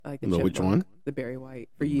No, chipmunk. which one? The Barry White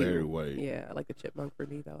for you. Barry White. Yeah, I like the chipmunk for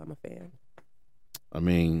me though. I'm a fan. I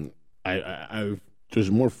mean, I've there's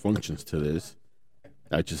more functions to this.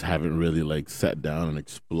 I just haven't really like sat down and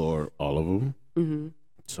explored all of them. Mm-hmm.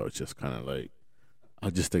 So it's just kind of like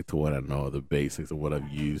I'll just stick to what I know, the basics of what I've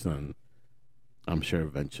used, and I'm sure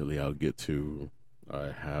eventually I'll get to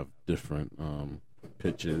have different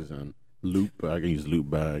pitches and loop. I can use loop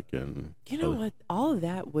back and You know what? All of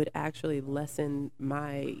that would actually lessen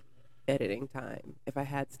my editing time if I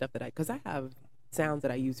had stuff that because I have sounds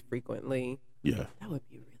that I use frequently. yeah. That would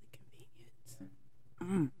be really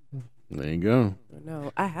convenient. There you go.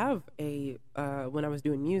 No, I have a when I was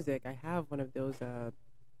doing music, I have one of those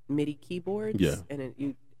MIDI keyboards. Yeah. And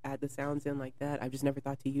you add the sounds in like that. I've just never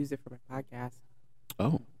thought to use it for my podcast.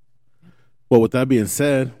 Oh. Well, with that being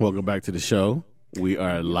said, welcome back to the show. We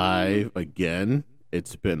are live again.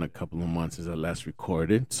 It's been a couple of months since I last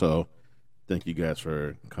recorded, so thank you guys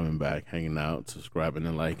for coming back, hanging out, subscribing,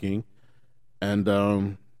 and liking. And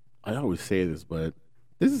I always say this, but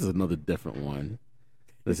this is another different one.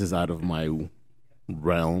 This is out of my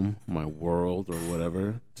realm, my world, or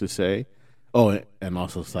whatever to say. Oh, and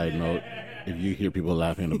also, side note, if you hear people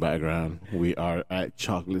laughing in the background, we are at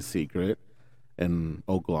Chocolate Secret in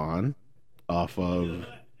Oak Lawn off of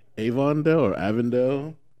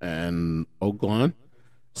Avondale and Oak Lawn.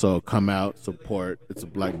 So come out, support. It's a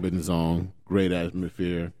black business zone. Great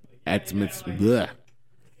atmosphere.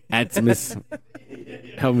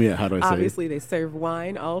 Help me out. How do I say Obviously, they serve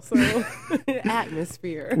wine also.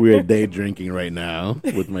 Atmosphere. it? We're day drinking right now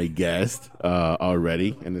with my guest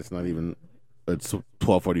already, and it's not even. It's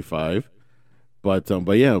 12:45. But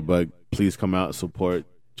please come out, support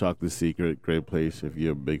Chocolate Secret. Great place if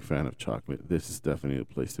you're a big fan of chocolate. This is definitely the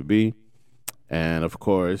place to be. And of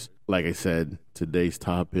course, like I said, today's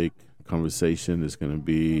topic conversation is going to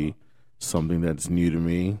be something that's new to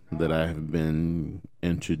me, that I have been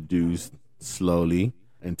introduced slowly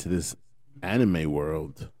into this anime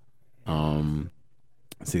world.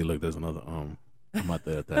 See, look, there's another I'm about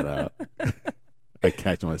to edit that out. I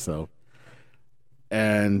catch myself.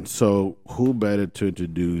 And so, who better to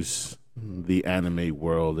introduce the anime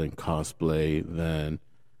world and cosplay than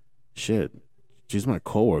she's my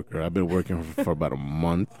coworker. I've been working for about a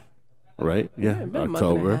month, right? Yeah, about a month and a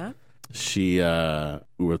October. half. She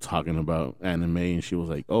we were talking about anime, and she was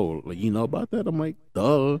like, "Oh, like, you know about that?" I'm like,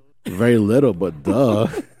 "Duh." Very little, but duh.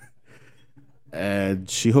 And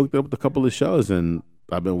she hooked up with a couple of shows, and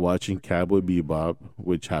I've been watching Cowboy Bebop,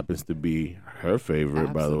 which happens to be her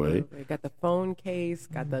favorite, by the way. Absolutely. Got the phone case,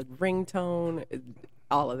 got the ringtone,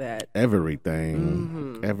 all of that.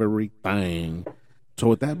 Everything. So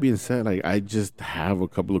with that being said, like, I just have a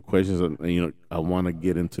couple of questions. And, I want to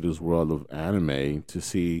get into this world of anime to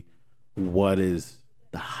see what is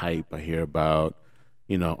the hype I hear about.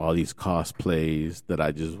 All these cosplays that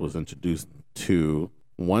I just was introduced to.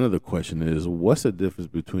 One of the question is, what's the difference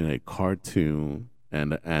between a cartoon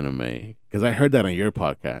and an anime? Because I heard that on your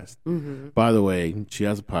podcast. Mm-hmm. By the way, she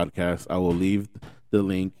has a podcast. I will leave the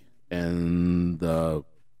link in the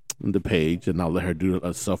page, and I'll let her do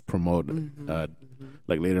a self-promote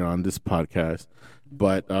like later on this podcast.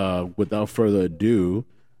 But without further ado,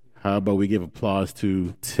 how about we give applause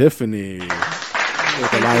to Tiffany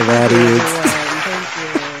with the live audience. Thank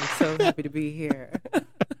you. So happy to be here.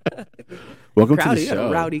 Welcome Crowded, to the you got show.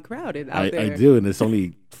 a rowdy crowd out I there. do, and it's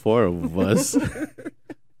only 4 of us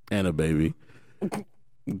and a baby.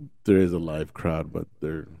 There is a live crowd, but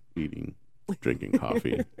they're eating, drinking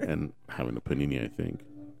coffee, and having a panini, I think.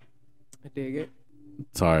 I dig it.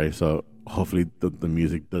 Sorry, so hopefully the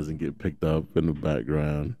music doesn't get picked up in the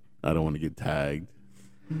background. I don't want to get tagged.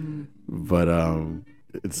 But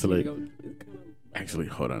it's like, actually,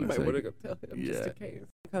 hold on a Might want to second. go tell him just Yeah. in case.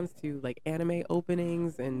 When it comes to like anime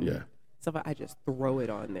openings and Yeah. stuff, I just throw it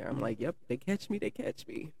on there. I'm like, yep, they catch me.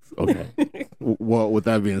 Okay. Well, with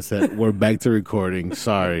that being said, we're back to recording.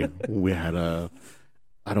 Sorry, we had I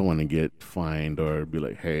don't want to get fined or be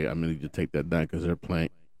like, hey, I'm gonna need to take that down because they're playing.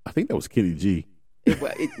 I think that was Kitty G.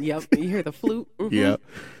 Yep, you hear the flute. Mhm. Yeah.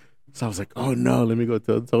 So I was like, oh no, let me go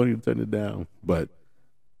tell Tony to turn it down. But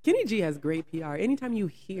Kenny G has great PR. Anytime you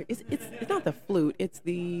hear, it's not the flute, it's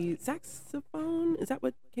the saxophone. Is that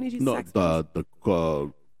what Kenny G's no, saxophone? the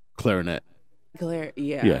clarinet.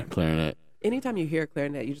 Yeah. Yeah, clarinet. Anytime you hear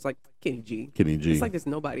clarinet, you're just like Kenny G. Kenny G. It's like there's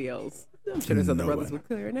nobody else. I'm sure there's other No brothers way. with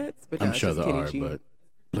clarinets, but I'm no, sure it's just there Kenny are, G. but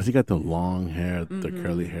plus he got the long hair, the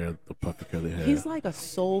curly hair, the puffy curly hair. He's like a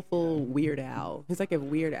soulful Weird Al. He's like if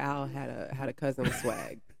Weird Al had a cousin with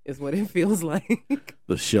swag, is what it feels like.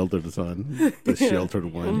 the sheltered son, the sheltered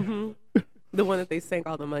one. The one that they sank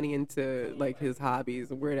all the money into, like his hobbies.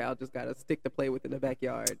 Weird Al just got a stick to play with in the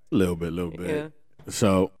backyard. Little bit. Yeah.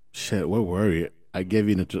 So, shit, where were we? I gave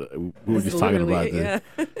you we were This just is talking literally about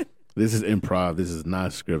this. it, This is improv. This is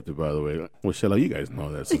not scripted, by the way. Well, Shello, you guys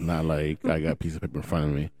know this. It's not like I got a piece of paper in front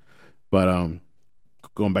of me. But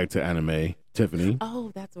going back to anime, Tiffany.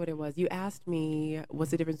 Oh, that's what it was. You asked me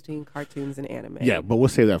what's the difference between cartoons and anime. Yeah, but we'll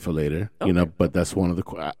save that for later. You know, Okay. but that's one of the.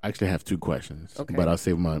 I actually have two questions. Okay. But I'll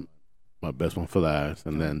save my best one for last,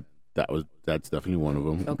 and then that's definitely one of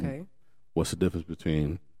them. Okay. What's the difference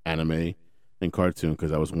between anime and cartoon?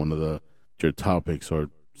 Because that was one of your topics or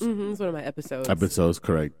It's one of my episodes.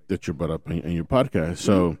 correct, that you brought up in your podcast.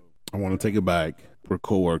 So I want to take it back. We're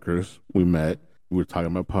coworkers. We met. We were talking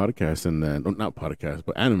about podcasts, and then not podcasts,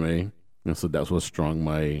 but anime. And so that's what strong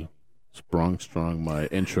my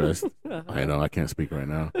interest. I know I can't speak right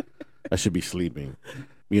now. I should be sleeping.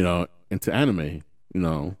 You know, into anime. You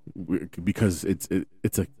know, because it's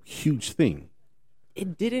a huge thing.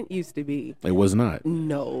 It didn't used to be. It was not.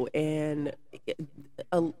 No, and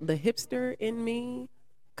the hipster in me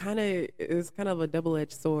is kind of a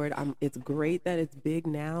double-edged sword. It's great that it's big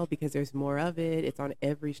now because there's more of it. It's on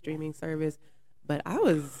every streaming service. But I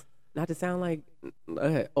was, not to sound like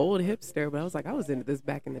an old hipster, but I was into this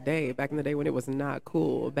back in the day when it was not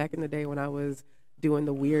cool. Back in the day when I was doing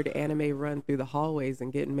the weird anime run through the hallways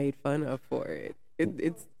and getting made fun of for it.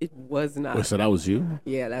 It was not. Wait, so that was you?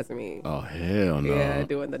 Yeah, that's me. Oh hell no! Yeah,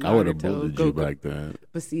 doing the I would have Naruto, bullied you Goku. back then.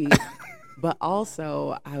 But see, but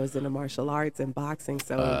also I was into martial arts and boxing,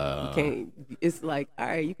 so you can't. It's like, all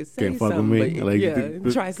right, you can say Can't fuck with something, me. but Like,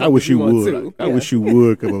 yeah, try something. I wish you want would. to. I Yeah. wish you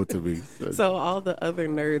would come up to me. So all the other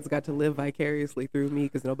nerds got to live vicariously through me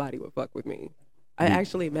because nobody would fuck with me. I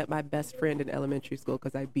actually met my best friend in elementary school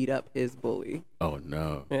because I beat up his bully. Oh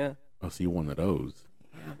no! Yeah. Oh, so you're one of those.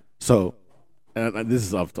 So, and this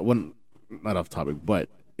is not off topic, but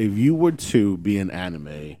if you were to be an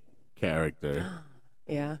anime character,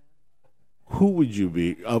 Yeah. who would you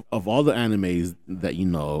be of all the animes that you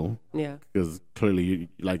know? Yeah. Because clearly you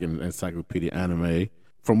like an encyclopedia anime.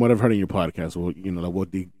 From what I've heard in your podcast, we'll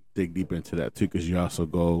dig deep into that too, because you also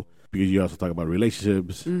talk about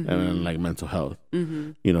relationships and like mental health.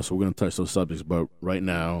 Mm-hmm. You know, so we're gonna touch those subjects. But right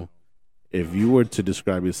now, if you were to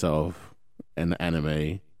describe yourself in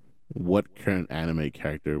anime, what current anime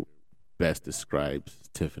character best describes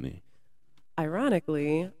Tiffany?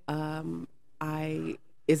 Ironically,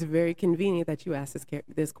 it's very convenient that you asked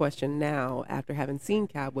this question now after having seen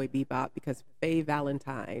Cowboy Bebop because Faye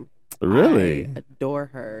Valentine. Really? I adore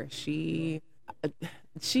her.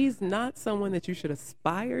 She's not someone that you should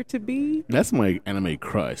aspire to be. That's my anime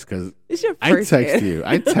crush. Because It's your I first text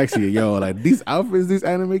you, yo, like these outfits, these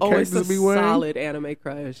anime Oh, it's characters a be wearing. solid anime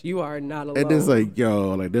crush. You are not alone. And it's like,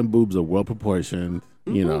 yo, like them boobs are well proportioned.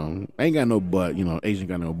 You know, ain't got no butt. You know, Asian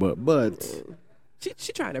got no butt, but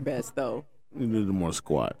she trying her best though. you need more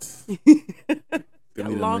squats.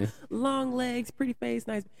 Got long legs, pretty face,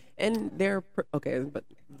 nice, and they're okay. But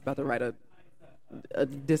about to write a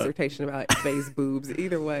dissertation about Faye's boobs.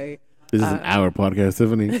 Either way, This is an hour podcast,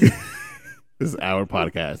 Tiffany. This is our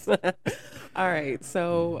podcast. all right.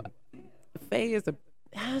 So Faye is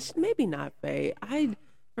maybe not Faye.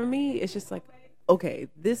 For me, it's just like, okay,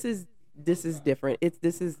 this is different.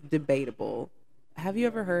 This is debatable. Have you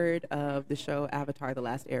ever heard of the show Avatar: The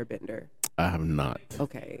Last Airbender? I have not.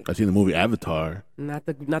 Okay, I've seen the movie Avatar. not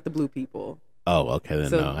the blue people. Oh, okay. Then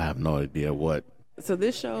So- no, I have no idea what. So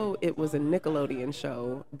this show, it was a Nickelodeon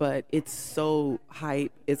show, but it's so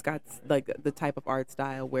hype. It's got like the type of art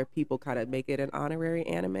style where people kind of make it an honorary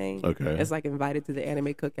anime. Okay. It's like invited to the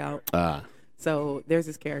anime cookout. So there's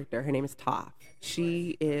this character. Her name is Toph.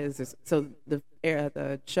 She is the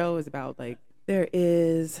show is about like there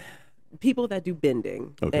is people that do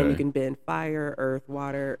bending, Okay. and you can bend fire, earth,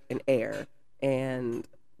 water, and air. And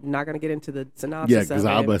not gonna get into the synopsis. Yeah, because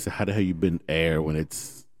I of was it. about to say, how the hell you been air when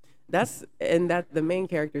it's. That the main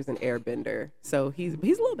character is an airbender, so he's a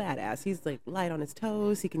little badass. He's like light on his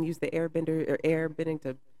toes. He can use the air bending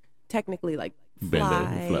to technically like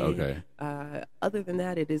fly. Okay. Other than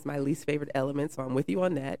that, it is my least favorite element, so I'm with you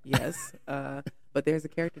on that. Yes, but there's a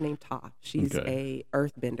character named Toph. She's Okay. a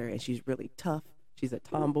earthbender, and she's really tough. She's a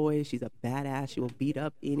tomboy. She's a badass. She will beat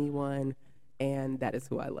up anyone, and that is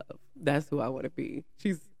who I love. That's who I want to be.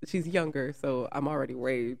 She's younger, so I'm already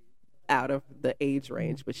way out of the age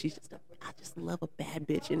range, but I just love a bad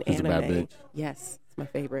bitch in She's a anime. bad bitch? Yes, it's my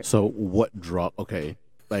favorite. So what draw? Okay,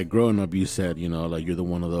 like growing up, you said like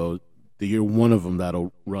you're one of them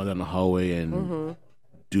that'll run down the hallway and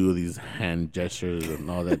do these hand gestures and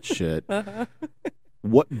all that shit.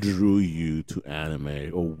 what drew you to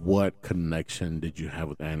anime, or what connection did you have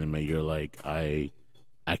with anime? You're like, I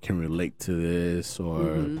can relate to this,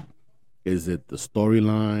 or is it the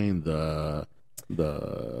storyline, the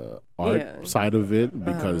art side of it?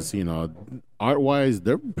 Because art wise,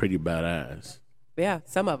 they're pretty badass. Yeah,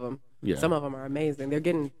 some of them. Yeah. Some of them are amazing. They're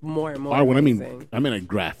getting more and more Art, amazing. I mean like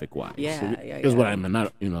graphic wise. Yeah. Is what I mean.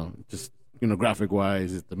 Not just graphic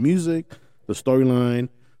wise. Is the music, the storyline.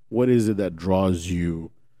 What is it that draws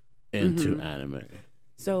you into anime?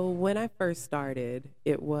 So when I first started,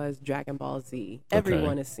 it was Dragon Ball Z.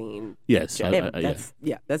 Everyone has seen. Yes,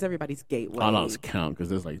 that's everybody's gateway. I lost count because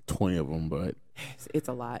there's like 20 of them, but it's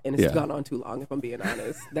a lot, and it's gone on too long. If I'm being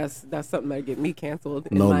honest, that's something that get me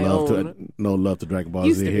canceled. No love to Dragon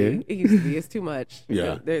Ball Z here. It used to be. It's too much.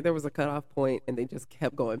 Yeah, there was a cutoff point, and they just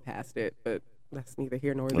kept going past it. But that's neither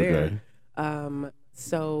here nor there. Okay.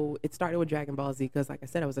 So it started with Dragon Ball Z because, like I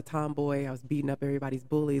said, I was a tomboy. I was beating up everybody's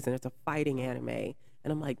bullies, and it's a fighting anime.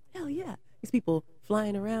 And I'm like, hell yeah. These people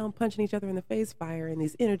flying around, punching each other in the face, firing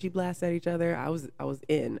these energy blasts at each other. I was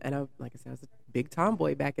in. And like I said, I was a big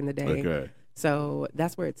tomboy back in the day. Okay. So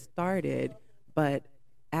that's where it started. But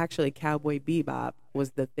actually, Cowboy Bebop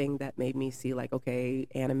was the thing that made me see, like, okay,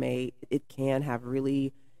 anime, it can have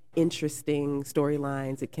really interesting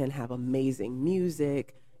storylines. It can have amazing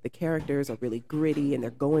music. The characters are really gritty, and they're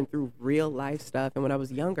going through real life stuff. And when I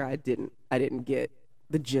was younger, I didn't get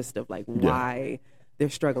the gist of like why they're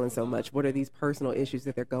struggling so much. What are these personal issues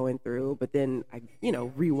that they're going through? But then I,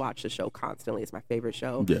 rewatch the show constantly. It's my favorite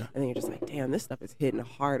show. Yeah. And then you're just like, damn, this stuff is hitting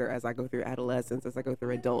harder as I go through adolescence, as I go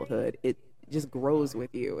through adulthood. It just grows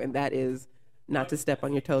with you. And that is, not to step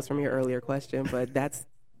on your toes from your earlier question, but that's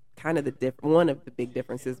kind of one of the big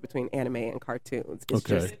differences between anime and cartoons. It's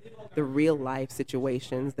just the real life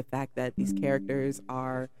situations, the fact that these characters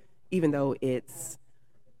are, even though it's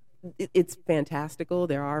fantastical.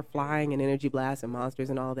 There are flying and energy blasts and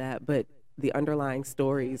monsters and all that, but the underlying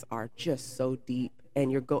stories are just so deep,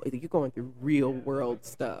 and you're going through real world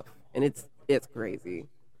stuff, and it's crazy.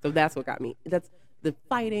 So that's what got me. That's the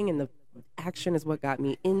fighting and the action is what got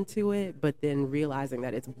me into it, but then realizing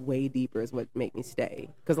that it's way deeper is what made me stay.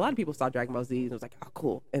 Because a lot of people saw Dragon Ball Z and was like, oh,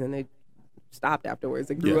 cool, and then they stopped afterwards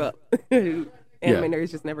and grew up. Anime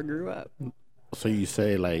nerds just never grew up. So you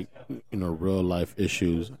say like real life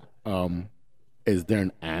issues. Is there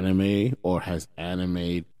an anime, or has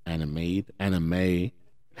anime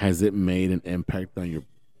has it made an impact on your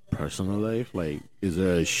personal life? Like, is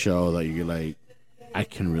there a show that you're like, I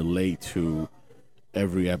can relate to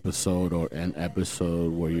every episode, or an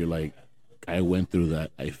episode where you're like, I went through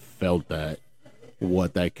that, I felt that,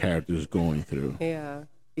 what that character is going through? Yeah.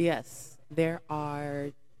 Yes. There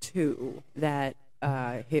are two that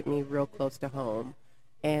hit me real close to home,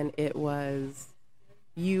 and it was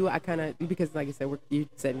because like you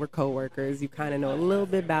said, we're coworkers. You kind of know a little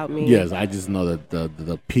bit about me. Yes, I just know that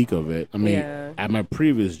the peak of it. I mean, at my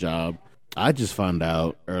previous job, I just found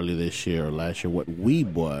out early this year or last year what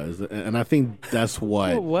weeb was, and I think that's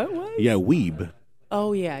what. What was? Yeah, weeb.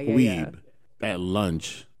 Oh yeah. Weeb. At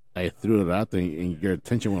lunch, I threw it out there, and your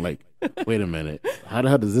attention went like, "Wait a minute, how the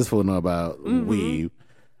hell does this fool know about weeb?"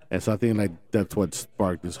 And so I think like that's what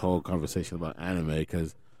sparked this whole conversation about anime.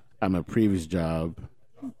 Because at my previous job,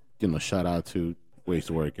 shout out to where I used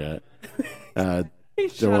to work at.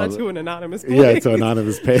 Shout out to an anonymous page. Yeah, to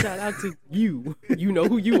anonymous page. Shout out to you. You know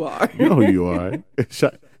who you are. You know who you are.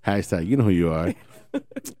 Hashtag, you know who you are.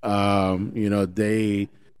 They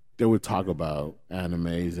would talk about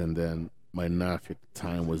animes, and then my nephew at the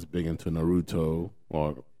time was big into Naruto.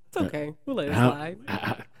 It's okay. We'll let it slide.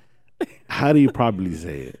 How do you probably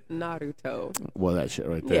say it? Naruto. Well, that shit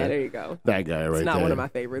right there. Yeah, there you go. That guy right there. It's not one of my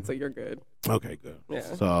favorites, so you're good. Okay, good.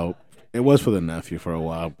 Yeah. So it was for the nephew for a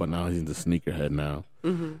while, but now he's into sneakerhead now.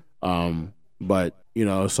 But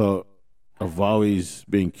so I've always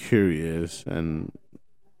been curious, and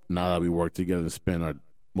now that we work together and spend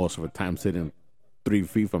most of our time sitting 3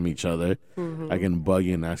 feet from each other, I can bug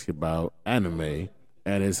you and ask you about anime.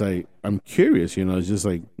 And it's like, I'm curious, it's just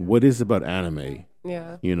like, what is it about anime?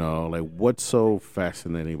 Yeah. Like, what's so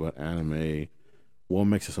fascinating about anime? What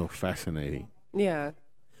makes it so fascinating? Yeah.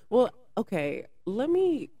 Well, okay, let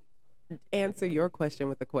me answer your question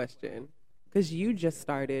with a question. Because you just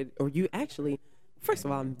started, or you actually, first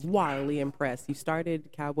of all, I'm wildly impressed. You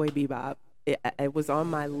started Cowboy Bebop. It was on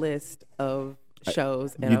my list of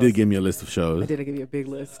shows. And you did give me a list of shows. I did give you a big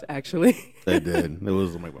list, actually. I did. It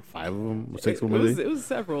was like, what, 5 of them? 6 of them? It was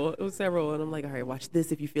several. And I'm like, all right, watch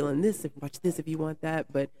this if you're feeling this. Watch this if you want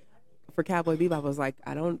that. But for Cowboy Bebop, I was like,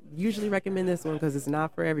 I don't usually recommend this one because it's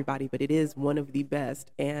not for everybody, but it is one of the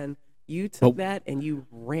best. And you took that and you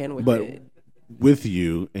ran with it. with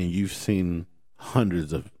you, and you've seen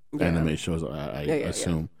hundreds of Yeah. anime shows, I Yeah.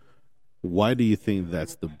 assume. Why do you think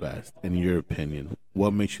that's the best, in your opinion?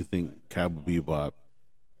 What makes you think Cowboy Bebop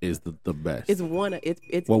is the best? It's one.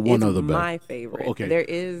 It's Well, one it's of the best. my favorite. Okay. There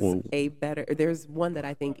is Well- a better. There's one that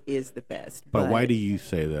I think is the best. but why do you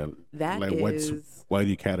say that? That like, is- why do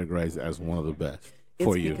you categorize it as one of the best It's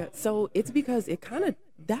for you? it's because it kind of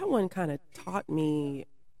that one kind of taught me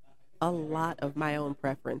a lot of my own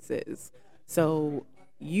preferences. So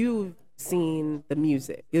you've seen the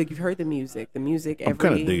music, like you've heard the music. The music. I'm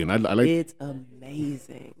kind of digging. I like. It's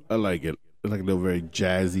amazing. I like it. It's like a little very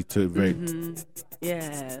jazzy to very.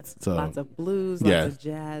 Yeah, So, lots of blues, yeah, lots of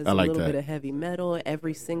jazz, I like a little that. bit of heavy metal.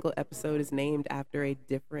 Every single episode is named after a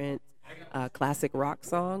different classic rock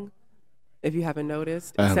song. If you haven't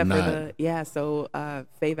noticed, I have except for not. so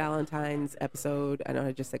Faye Valentine's episode. I know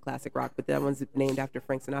I just said classic rock, but that one's named after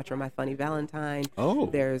Frank Sinatra, My Funny Valentine. Oh.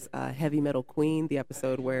 There's Heavy Metal Queen, the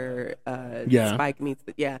episode where Yeah. Spike meets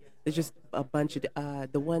there's just a bunch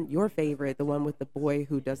of the one your favorite, the one with the boy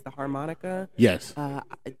who does the harmonica. Yes.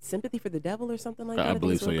 Sympathy for the Devil or something like I that. think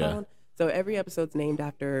believe it's what so, it's yeah. called. So every episode's named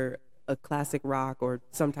after a classic rock or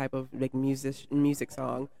some type of like music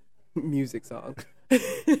song. Music song.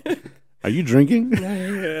 Are you drinking?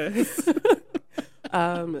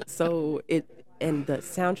 So it and the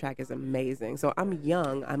soundtrack is amazing. So I'm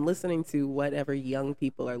young. I'm listening to whatever young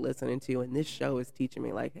people are listening to, and this show is teaching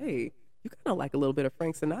me like, hey, you kind of like a little bit of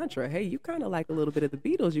Frank Sinatra. Hey, you kind of like a little bit of the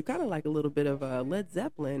Beatles. You kind of like a little bit of Led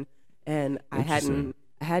Zeppelin. And I Interesting.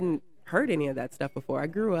 hadn't heard any of that stuff before. I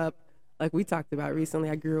grew up, like we talked about recently,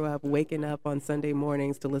 I grew up waking up on Sunday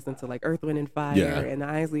mornings to listen to like Earth, Wind and Fire Yeah. and the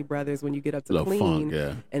Isley Brothers when you get up to Little clean. funk,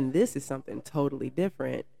 yeah. And this is something totally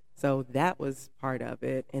different. So that was part of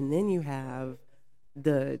it. And then you have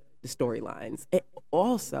the storylines.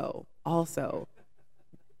 Also,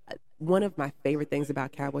 one of my favorite things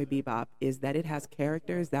about Cowboy Bebop is that it has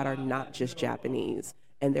characters that are not just Japanese,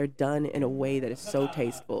 and they're done in a way that is so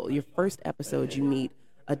tasteful. Your first episode, you meet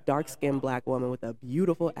a dark-skinned black woman with a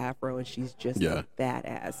beautiful afro, and she's just Yeah. a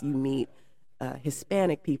badass. You meet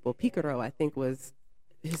Hispanic people. Picaro, I think, was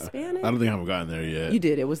Hispanic. I don't think I've gotten there yet. You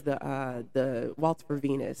did. It was the Waltz for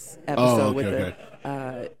Venus Oh, episode okay,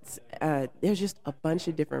 with there's just a bunch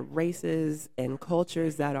of different races and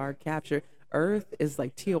cultures that are captured. Earth is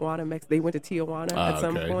like Tijuana, Mexico. They went to Tijuana at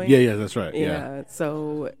some okay. point. Yeah, that's right. Yeah. Yeah.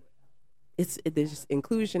 So there's just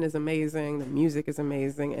inclusion is amazing, the music is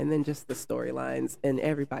amazing, and then just the storylines, and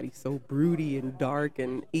everybody's so broody and dark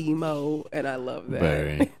and emo, and I love that.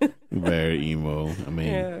 Very, very emo. I mean,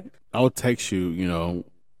 Yeah. I'll text you,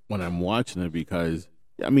 when I'm watching it because,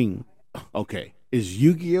 I mean, okay, is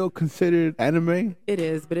Yu-Gi-Oh considered anime? It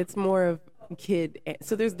is, but it's more of kid.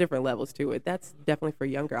 So there's different levels to it. That's definitely for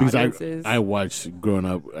younger Because audiences. I watched growing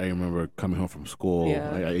up. I remember coming home from school. Yeah.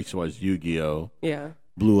 I used to watch Yu-Gi-Oh, yeah.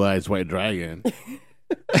 Blue Eyes White Dragon.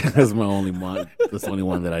 That's my only one. That's the only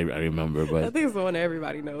one that I remember. I But think it's the one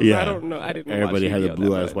everybody knows. yeah, I don't know. I didn't. everybody watch had the Yu-Gi-Oh! Blue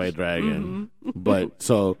that Eyes much. Mm-hmm. White Dragon. But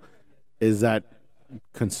so, is that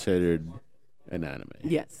considered an anime?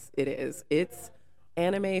 Yes, it is. It's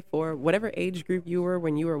anime for whatever age group you were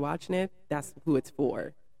when you were watching it. That's who it's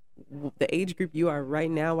for. The age group you are right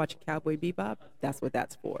now watching Cowboy Bebop, that's what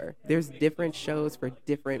that's for. There's different shows for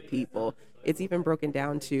different people. It's even broken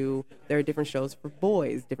down to there are different shows for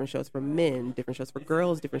boys, different shows for men, different shows for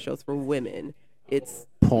girls, different shows for women. It's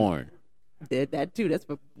Porn. that too. That's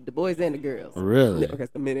for the boys and the girls. Really? Okay,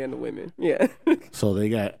 it's the men and the women. Yeah. So they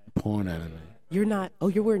got porn anime. You're not. Oh,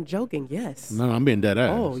 you weren't joking. Yes. No, I'm being dead ass.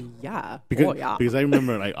 Oh yeah. Because, oh yeah. because I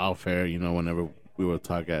remember like off air, whenever we would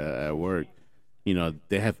talk at work,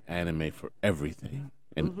 they have anime for everything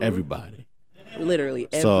and Mm-hmm. everybody. Literally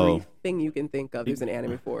So- everything you can think of, there's an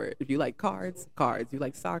anime for it. If you like cards, cards. You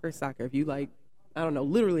like soccer, soccer. If you like, I don't know,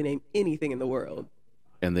 literally name anything in the world.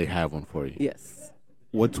 And they have one for you. Yes.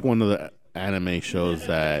 What's one of the anime shows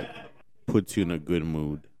that puts you in a good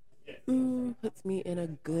mood? Puts me in a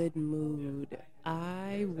good mood.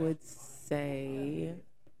 I would say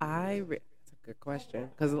it's a good question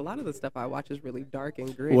because a lot of the stuff I watch is really dark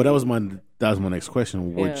and gritty. Well, that was my next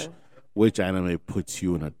question. Yeah. Which anime puts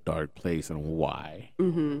you in a dark place and why?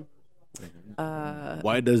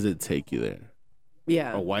 Why does it take you there?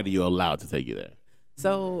 Yeah. Or why do you allow it to take you there?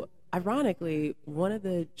 So, ironically, one of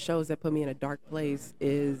the shows that put me in a dark place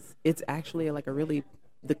is it's actually like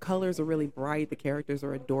the colors are really bright, the characters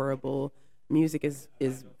are adorable, music is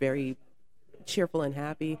very cheerful and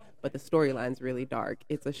happy, but the storyline's really dark.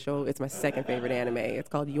 It's a show, it's my second favorite anime. It's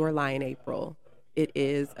called Your Lie in April. It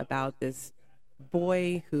is about this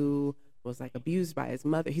boy who was like abused by his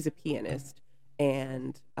mother. He's a pianist,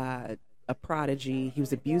 and a a prodigy. He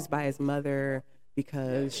was abused by his mother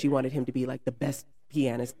because she wanted him to be like the best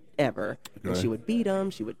pianist ever. And she would beat him.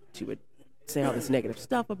 She would say all this negative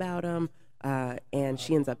stuff about him. And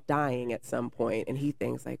she ends up dying at some point. And he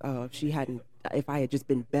thinks like, oh, if I had just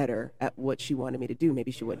been better at what she wanted me to do,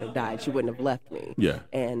 maybe she wouldn't have died. She wouldn't have left me. Yeah.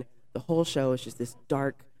 And the whole show is just this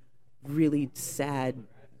dark, really sad,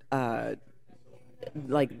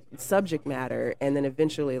 like subject matter. And then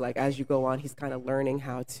eventually, like as you go on, he's kind of learning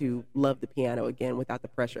how to love the piano again without the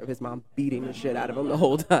pressure of his mom beating the shit out of him the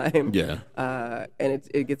whole time. Yeah. And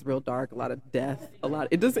it gets real dark, a lot of death,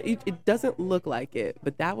 it doesn't look like it,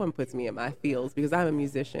 but that one puts me in my feels because I'm a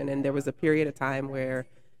musician, and there was a period of time where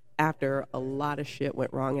after a lot of shit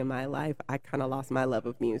went wrong in my life, I kind of lost my love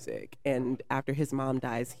of music. And after his mom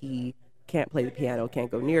dies, he can't play the piano,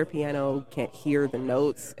 can't go near a piano, can't hear the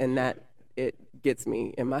notes, and that it gets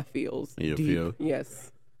me in my feels. In your deep. feel?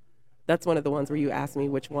 Yes. That's one of the ones where you asked me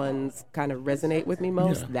which ones kind of resonate with me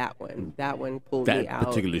most. Yeah. That one pulled me out. That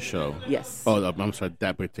particular show. Yes. Oh, I'm sorry.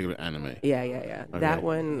 That particular anime. Yeah. Okay. That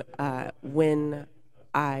one, when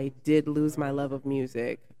I did lose my love of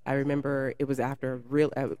music, I remember it was after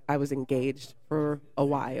I was engaged for a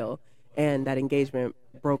while, and that engagement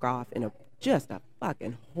broke off in just a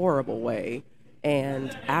fucking horrible way.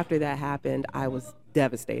 And after that happened, I was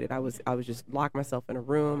devastated. I was just locked myself in a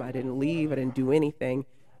room. I didn't leave. I didn't do anything.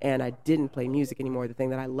 And I didn't play music anymore, the thing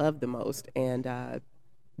that I loved the most. And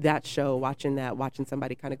that show, watching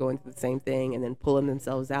somebody kind of go into the same thing and then pulling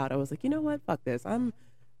themselves out, I was like, you know what? Fuck this. I'm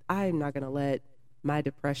not going to let my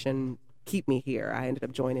depression keep me here. I ended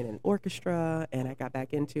up joining an orchestra, and I got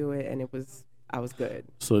back into it, and I was good.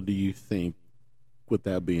 So do you think, with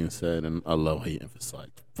that being said, and I love how you emphasize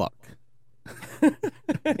fuck.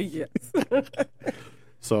 Yes.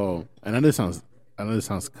 So, I know this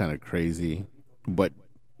sounds kind of crazy, but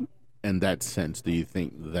in that sense, do you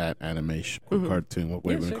think that animation or cartoon, what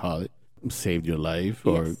we would call it, saved your life,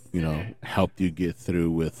 or helped you get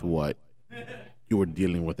through with what you were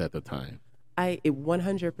dealing with at the time? It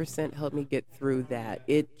 100% helped me get through that.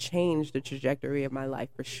 It changed the trajectory of my life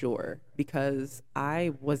for sure, because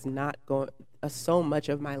I was not going. So much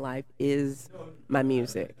of my life is my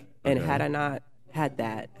music, and had I not had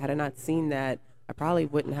that, had I not seen that, I probably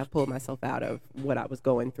wouldn't have pulled myself out of what I was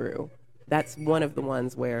going through. That's one of the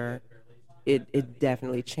ones where it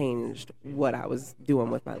definitely changed what I was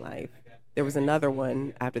doing with my life. There was another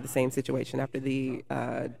one after the same situation, after the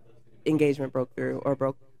engagement broke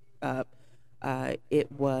up.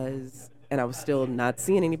 It was, and I was still not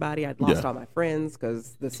seeing anybody. I'd lost all my friends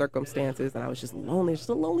because the circumstances, and I was just lonely, just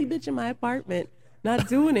a lonely bitch in my apartment, not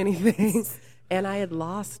doing anything. And I had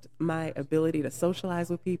lost my ability to socialize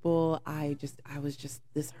with people. I was just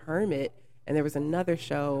this hermit. And there was another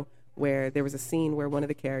show where there was a scene where one of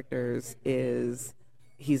the characters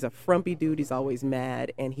he's a frumpy dude. He's always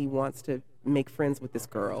mad, and he wants to make friends with this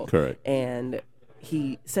girl. Correct. And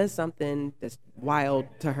he says something that's wild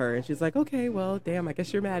to her, and she's like, okay, well, damn, I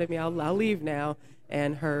guess you're mad at me. I'll leave now.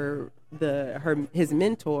 And his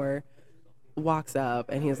mentor walks up,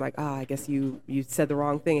 and he's like, I guess you said the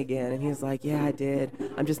wrong thing again. And he's like, yeah, I did.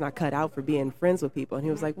 I'm just not cut out for being friends with people. And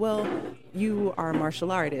he was like, well, you are a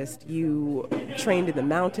martial artist. You trained in the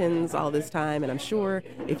mountains all this time, and I'm sure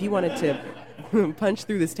if you wanted to punch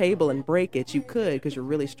through this table and break it, you could, because you're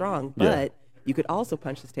really strong. But you could also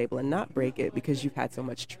punch this table and not break it because you've had so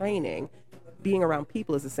much training. Being around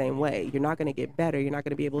people is the same way. You're not going to get better. You're not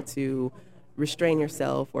going to be able to restrain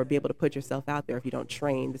yourself or be able to put yourself out there if you don't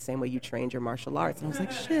train the same way you trained your martial arts. And I was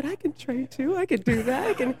like, shit, I can train too. I can do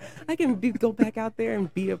that. I can go back out there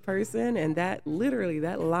and be a person. And that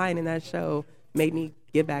line in that show made me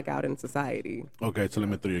get back out in society. Okay, so let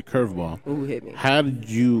me throw you a curveball. Ooh, hit me. Had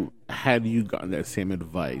you gotten that same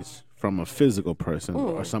advice from a physical person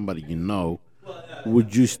or somebody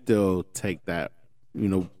would you still take that?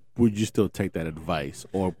 Would you still take that advice,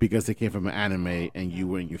 or because it came from an anime and you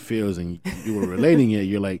were in your feels and you were relating it,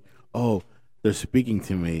 you're like, oh, they're speaking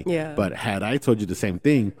to me. Yeah. But had I told you the same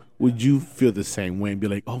thing, would you feel the same way and be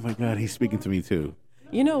like, oh my God, he's speaking to me too?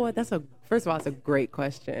 You know what? First of all, it's a great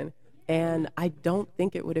question. And I don't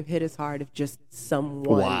think it would have hit as hard if just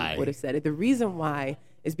someone would have said it. The reason why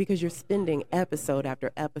is because you're spending episode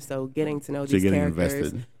after episode getting to know these characters.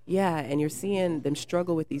 Invested. Yeah, and you're seeing them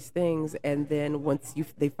struggle with these things, and then once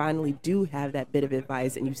they finally do have that bit of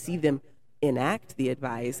advice, and you see them enact the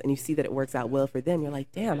advice, and you see that it works out well for them, you're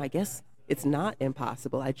like, damn, I guess it's not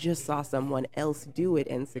impossible. I just saw someone else do it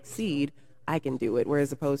and succeed. I can do it.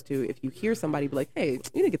 Whereas opposed to if you hear somebody be like, hey, you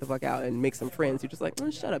need to get the fuck out and make some friends, you're just like,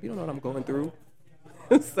 shut up, you don't know what I'm going through.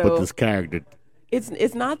 But this character,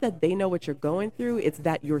 it's not that they know what you're going through, it's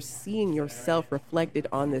that you're seeing yourself reflected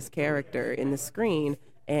on this character in the screen,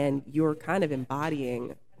 and you're kind of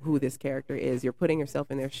embodying who this character is. You're putting yourself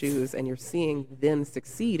in their shoes and you're seeing them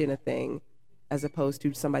succeed in a thing, as opposed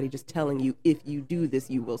to somebody just telling you, if you do this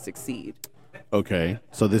you will succeed. Okay,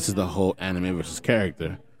 so this is the whole anime versus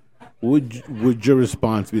character. Would your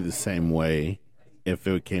response be the same way if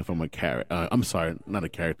it came from a character? I'm sorry, not a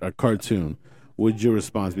character, a cartoon. Would your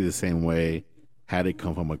response be the same way had it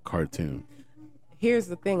come from a cartoon? Here's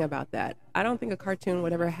the thing about that. I don't think a cartoon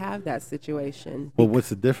would ever have that situation. Well, what's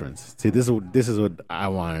the difference? See, this is what I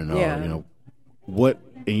want to know. Yeah. You know, what,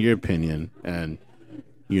 in your opinion, and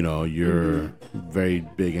you know, you're very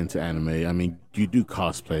big into anime. I mean, you do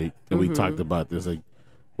cosplay, and we talked about this, like,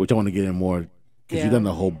 which I want to get in more because Yeah. you've done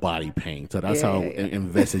the whole body paint, so that's how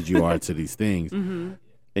invested you are to these things.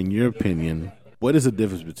 In your opinion, what is the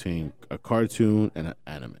difference between a cartoon and an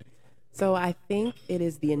anime? So I think it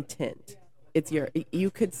is the intent.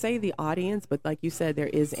 You could say the audience, but like you said, there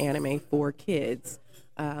is anime for kids.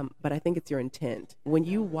 But I think it's your intent. When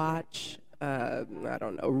you watch, I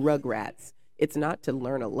don't know, Rugrats, it's not to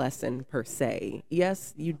learn a lesson per se.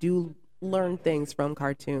 Yes, you do learn things from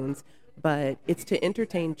cartoons, but it's to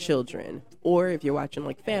entertain children. Or if you're watching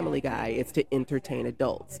like Family Guy, it's to entertain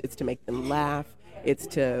adults. It's to make them laugh. It's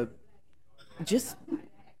to just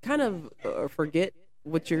kind of forget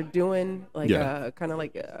what you're doing, like kind of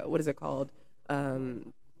like what is it called,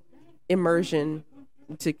 immersion,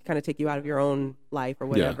 to kind of take you out of your own life or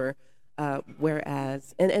whatever.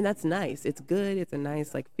 Whereas and that's nice, it's good, it's a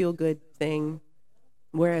nice like feel good thing.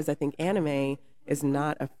 Whereas I think anime is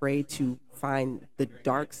not afraid to find the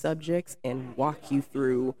dark subjects and walk you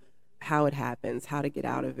through how it happens, how to get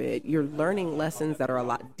out of it. You're learning lessons that are a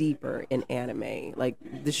lot deeper in anime. Like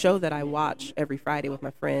the show that I watch every Friday with my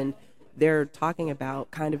friend, they're talking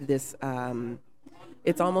about kind of this,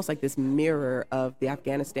 it's almost like this mirror of the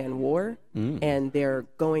Afghanistan war. And they're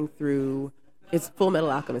going through, it's Full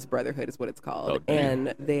Metal Alchemist Brotherhood is what it's called. Oh, damn.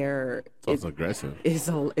 And Sounds aggressive. it's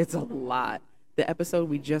a lot. The episode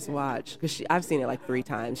we just watched, because I've seen it like 3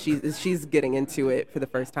 times. She's getting into it for the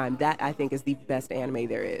first time. That I think is the best anime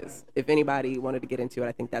there is. If anybody wanted to get into it,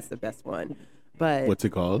 I think that's the best one. But What's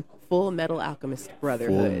it called? Full Metal Alchemist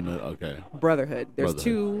Brotherhood. Okay. Brotherhood. There's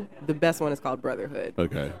Brotherhood. 2. The best one is called Brotherhood.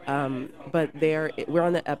 Okay. But we're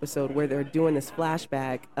on the episode where they're doing this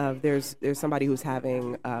flashback of there's somebody who's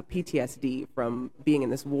having PTSD from being in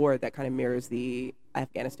this war that kind of mirrors the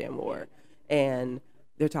Afghanistan war, and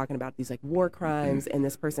they're talking about these like war crimes, and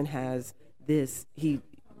this person has this, he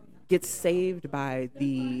gets saved by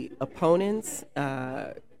the opponents,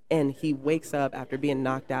 and he wakes up after being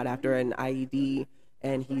knocked out after an IED,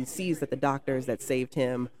 and he sees that the doctors that saved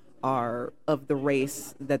him are of the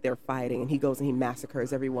race that they're fighting, and he goes and he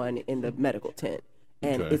massacres everyone in the medical tent.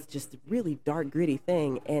 And Okay. it's just a really dark, gritty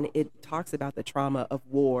thing, and it talks about the trauma of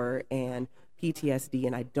war and PTSD,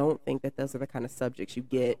 and I don't think that those are the kind of subjects you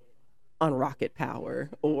get on Rocket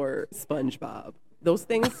Power or SpongeBob. Those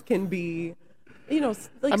things can be, like,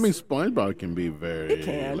 I mean, SpongeBob can be very It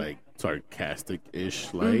can. like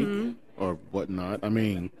sarcastic-ish, like or whatnot. I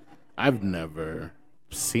mean, I've never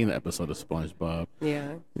seen an episode of SpongeBob.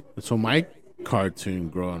 yeah, So my cartoon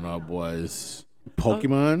growing up was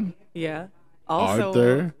Pokemon, yeah.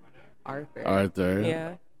 Also, Arthur.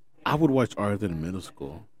 Yeah, I would watch Arthur in middle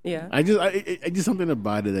school. yeah, I just something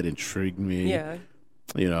about it that intrigued me. yeah.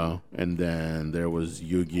 You know, and then there was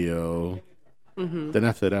Yu-Gi-Oh. Then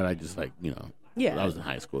after that, I just like, Yeah. I was in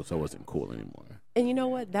high school, so it wasn't cool anymore. And you know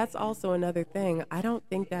what? That's also another thing. I don't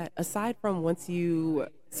think that aside from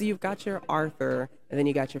you've got your Arthur and then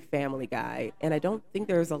you got your Family Guy, and I don't think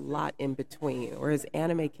there's a lot in between, whereas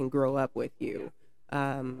anime can grow up with you.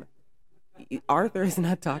 Arthur is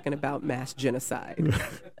not talking about mass genocide.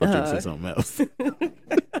 I was say something else.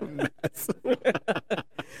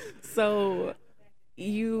 So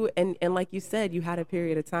you and like you said, you had a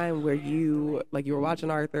period of time where you were watching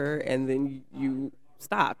Arthur and then you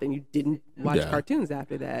stopped and you didn't watch Yeah. cartoons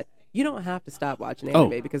after that. You don't have to stop watching Oh,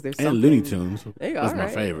 anime because there's and something. Looney Tunes. Hey, That's all my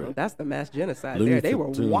right. favorite. That's the mass genocide Looney there. They were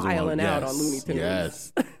Tunes were wilding out on yes, Looney Tunes.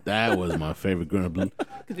 Yes, that was my favorite. Growing up,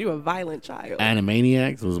 Because you're a violent child.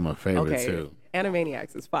 Animaniacs was my favorite Okay. too.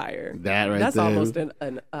 Animaniacs is fire. That right That's there. almost an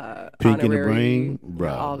Pink in the honorary- Brain,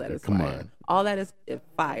 bro. All that is Come fire. on. All that is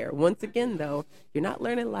fire. Once again, though, you're not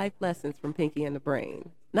learning life lessons from Pinky and the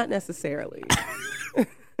Brain. Not necessarily.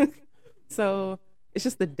 So it's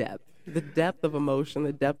just the depth of emotion,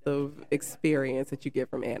 the depth of experience that you get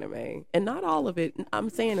from anime. And not all of it, I'm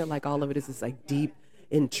saying it like all of it is this like deep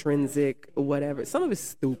intrinsic whatever. Some of it's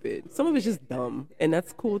stupid. Some of it's just dumb, and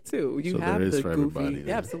that's cool too. You So have there is the for goofy, everybody yeah,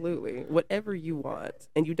 then. absolutely, whatever you want,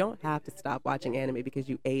 and you don't have to stop watching anime because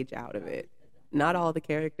you age out of it. Not all the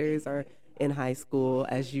characters are in high school,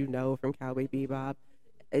 as you know from Cowboy Bebop.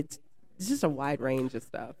 It's just a wide range of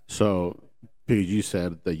stuff. So, because you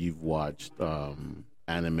said that you've watched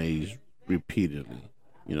animes repeatedly,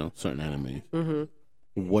 certain animes. Mm-hmm.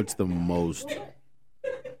 What's the most?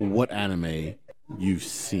 What anime you've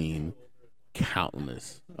seen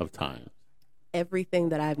countless of times? Everything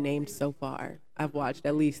that I've named so far, I've watched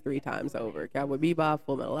at least 3 times over. Cowboy Bebop,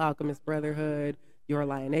 Full Metal Alchemist Brotherhood, Your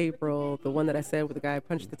Lie in April, the one that I said with the guy who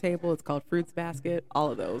punched the table, it's called Fruits Basket.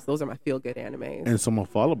 All of those. Those are my feel-good animes. And so my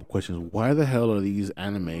follow-up question is, why the hell are these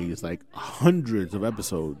animes like hundreds of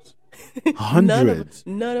episodes? Hundreds.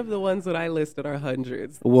 None of the ones that I listed are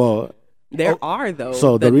hundreds. Well, There are though.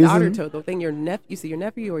 so the the reason- Naruto, the thing your nephew, you see your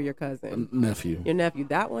nephew or your cousin? nephew. Your nephew.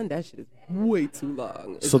 That one, that shit is way too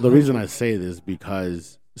long. It's So the reason I say this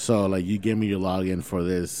because like you gave me your login for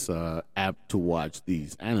this app to watch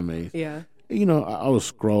these animes. yeah. I was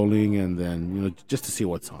scrolling and then just to see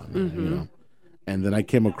what's on there, Mm-hmm. and then I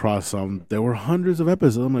came across some. There were hundreds of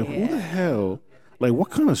episodes. I'm like, who the hell? Like, what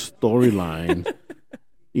kind of storyline?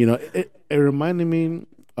 It reminded me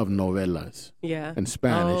of novelas Yeah. in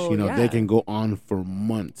Spanish. Oh, They yeah. can go on for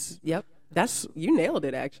months. Yep. That's you nailed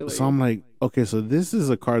it actually. So I'm like, okay, so this is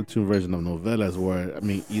a cartoon version of novelas where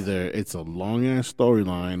either it's a long ass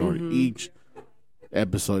storyline or Mm-hmm. each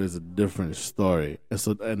episode is a different story.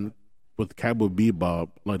 And with Cowboy Bebop,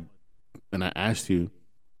 and I asked you,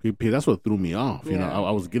 that's what threw me off. Yeah.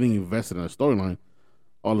 I was getting invested in a storyline.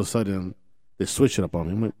 All of a sudden, they switch it up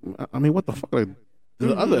on me. I'm like, what the fuck? Like,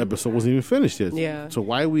 the other episode wasn't even finished yet. Mm-hmm. Yeah. So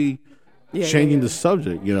why are we Yeah, changing yeah. the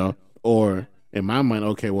subject? Or in my mind,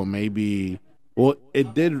 okay, well maybe. Well,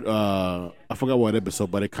 it did. I forgot what episode,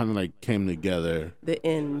 but it kind of like came together. The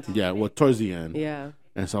end. Yeah, well, towards the end. Yeah.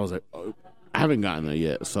 And so I was like, oh, I haven't gotten there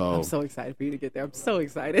yet. So I'm so excited for you to get there. I'm so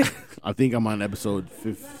excited. I think I'm on episode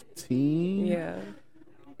 15. yeah.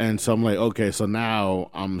 And so I'm like, okay, so now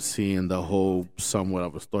I'm seeing the whole somewhat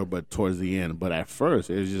of a story, but towards the end. But at first,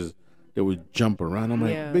 it would jump around. I'm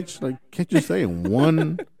like, Yeah. bitch, like, can't you say in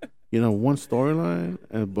one, one storyline?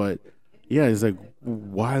 But yeah, it's like,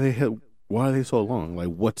 why are they so long? Like,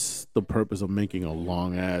 what's the purpose of making a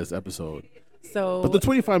long ass episode? So But the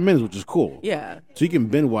 25 minutes, which is cool. yeah. So you can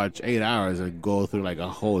binge watch 8 hours and go through like a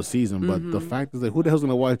whole season. But Mm-hmm. the fact is that who the hell's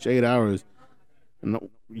gonna watch 8 hours? No,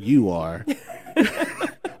 you are.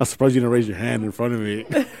 I'm surprised you didn't raise your hand in front of me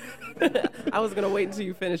I was gonna wait until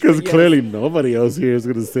you finish. because but yes. clearly nobody else here is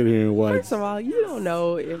gonna sit here and watch. First of all, you don't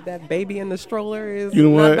know if that baby in the stroller is You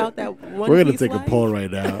know not what? about that one. We're gonna Piece take a life. poll right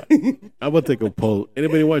now. I'm gonna take a poll.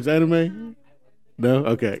 Anybody watch anime? No.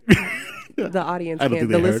 Okay. The audience I don't can't,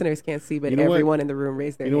 think the they heard. listeners can't see, but You know what? everyone in the room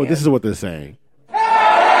raised their You know what? hand. This is what they're saying. Once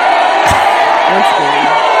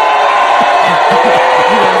again.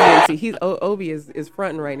 You guys didn't see. Obi is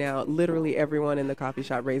fronting right now. Literally everyone in the coffee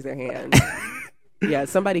shop raised their hand. Yeah,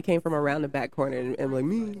 somebody came from around the back corner and like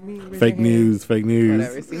me. raise Fake their hand. news. Fake news.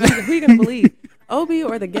 Whatever. See, who you gonna believe? Obi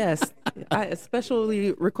or the guest? A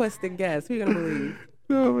specially requested guest. Who you gonna believe?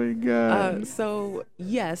 Oh my god. So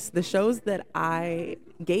yes, the shows that I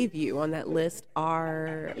gave you on that list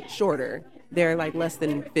are shorter. They're like less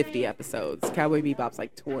than 50 episodes. Cowboy Bebop's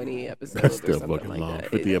like 20 episodes. That's or still something fucking like long. that.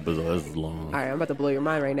 50 episodes is long. All right, I'm about to blow your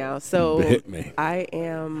mind right now. So Hit me. I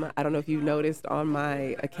don't know if you noticed on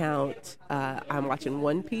my account, I'm watching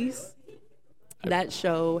One Piece. That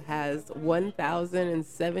show has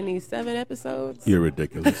 1,077 episodes. You're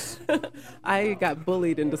ridiculous. I got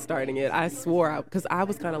bullied into starting it. I swore because I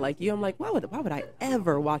was kind of like you. I'm like, why would I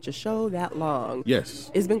ever watch a show that long? Yes.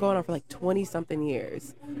 It's been going on for like 20 something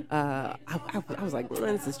years. I was like,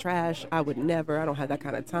 this is trash. I would never. I don't have that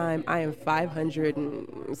kind of time. I am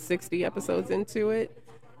 560 episodes into it.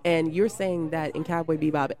 And you're saying that in Cowboy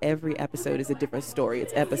Bebop, every episode is a different story.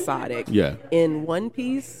 It's episodic. Yeah. In One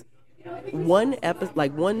Piece, one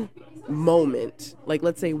moment, like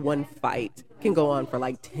let's say one fight, can go on for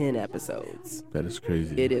like 10 episodes. That is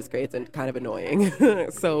crazy. It is great. It's kind of annoying.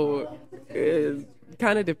 So it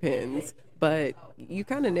kind of depends. But you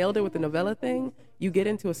kind of nailed it with the novella thing. You get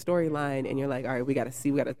into a storyline and you're like, all right, we got to see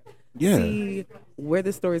where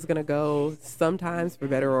this story is going to go. Sometimes for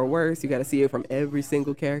better or worse, you got to see it from every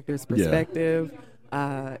single character's perspective.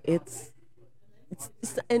 It's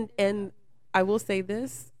I will say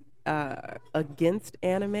this, against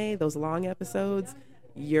anime, those long episodes,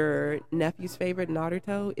 your nephew's favorite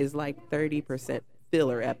Naruto is like 30%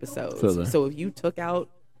 filler episodes. Filler. So if you took out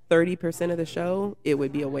 30% of the show, it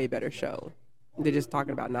would be a way better show. They're just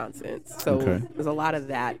talking about nonsense. So Okay. there's a lot of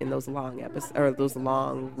that in those long episodes, or those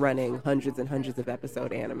long running hundreds and hundreds of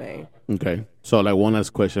episode anime. Okay. So, like, one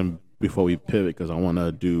last question before we pivot, because I want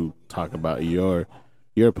to talk about your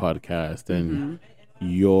podcast and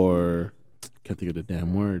your, can't think of the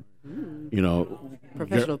damn word. You know,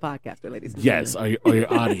 Professional podcaster, ladies and yes, or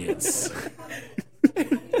your audience,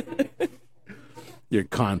 your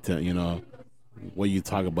content. You know, what you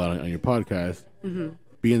talk about on your podcast.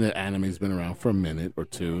 Being that anime's been around for a minute or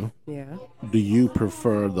two, gentlemen. Yeah. do you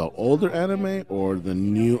prefer the older anime or the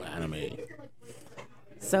new anime?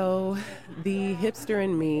 So, the hipster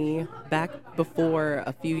in me, back before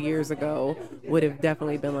a few years ago, would have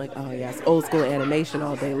definitely been like, oh, yes, old school animation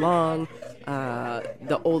all day long.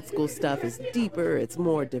 The old school stuff is deeper, it's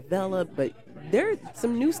more developed, but there's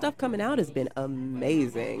some new stuff coming out has been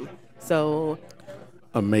amazing. So,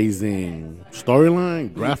 Amazing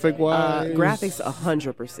storyline, graphic wise. graphics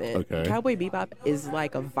 100%. Okay. Cowboy Bebop is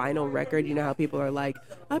like a vinyl record. You know how people are like,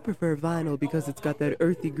 I prefer vinyl because it's got that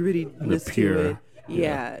earthy grittiness pure, to it.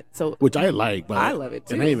 Yeah. So Which I like, but I love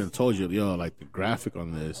it, And too. I even told you, like the graphic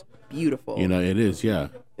on this, beautiful. you know, it is, yeah,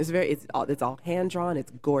 It's all hand drawn.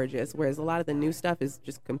 It's gorgeous. Whereas a lot of the new stuff is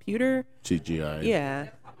just computer. CGI. Yeah,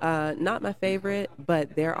 not my favorite,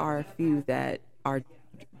 but there are a few that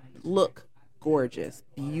look gorgeous,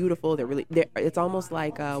 beautiful. It's almost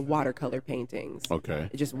like watercolor paintings. Okay.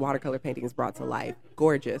 It's just watercolor paintings brought to life.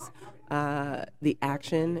 Gorgeous. The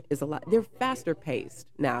action is a lot. They're faster paced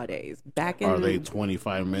nowadays. Back in Are they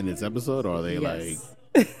 25 minutes episode, or are they Yes.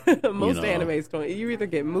 like? Most know. animes 20. You either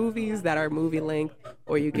get movies that are movie length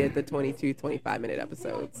or you get the 22, 25-minute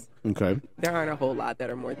episodes. Okay. There aren't a whole lot that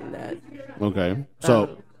are more than that. Okay.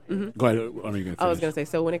 So, go ahead. Are you gonna I was finish? going to say,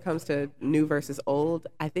 so when it comes to new versus old,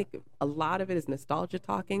 I think a lot of it is nostalgia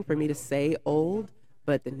talking for me to say old,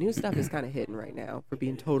 but the new stuff is kind of hidden right now, for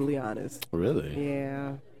being totally honest. Really?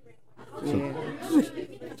 Yeah. So- Yeah,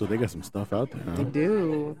 So they got some stuff out there. they Huh?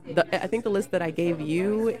 do. I think the list that I gave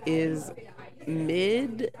you is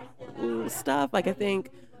mid stuff. Like, I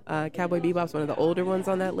think Cowboy Bebop's one of the older ones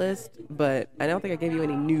on that list, but I don't think I gave you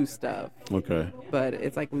any new stuff. Okay. But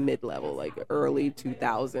it's like mid-level, like early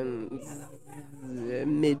 2000s,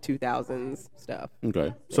 mid 2000s stuff.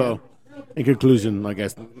 Okay. So, in conclusion, I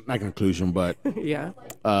guess not conclusion, but Yeah.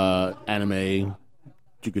 anime,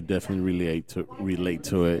 you could definitely relate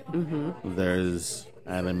to it. There's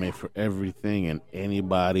anime for everything and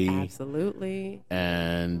anybody, Absolutely.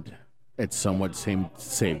 and it's somewhat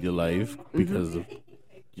saved your life because of,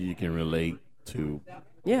 you can relate to.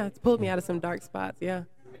 Yeah, it's pulled me out of some dark spots. Yeah.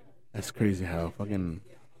 That's crazy how fucking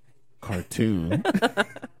cartoon.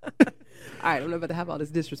 All right, I'm not about to have all this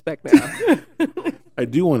disrespect now. I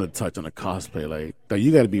do want to touch on the cosplay. Like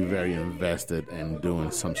you got to be very invested in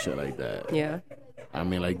doing some shit like that. Yeah. I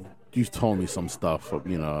mean, like, you told me some stuff of,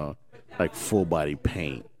 like full body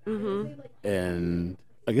paint. And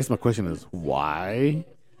I guess my question is why,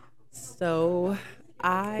 So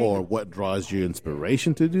or what draws you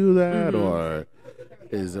inspiration to do that, or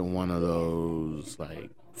is it one of those like,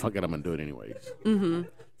 fuck it, I'm gonna do it anyways?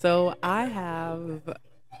 So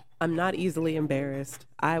I'm not easily embarrassed.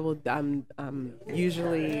 I'm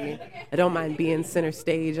usually, I don't mind being center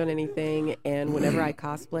stage on anything. And whenever I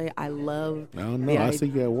cosplay, I love. I don't know. the I idea- see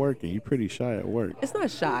you at work, and you're pretty shy at work. It's not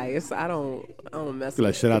shy. I don't mess. Feel like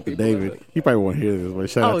with shout out to people. David. He probably won't hear this, but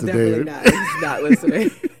shout Oh, out to definitely David. not. He's not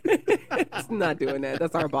listening. He's not doing that.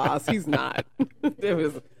 That's our boss. He's not. It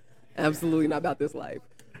was absolutely not about this life.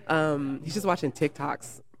 He's just watching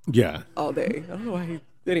TikToks Yeah. all day. I don't know why.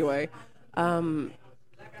 Anyway, I'm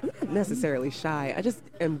not necessarily shy. I just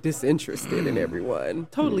am disinterested in everyone.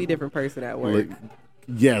 Totally different person at work. Like,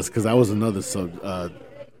 yes, because that was another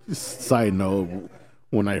side note.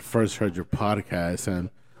 When I first heard your podcast, and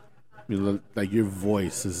like your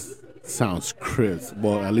voice sounds crisp.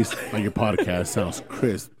 Well, at least like your podcast sounds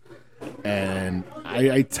crisp. And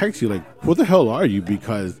I text you like, "What the hell are you?"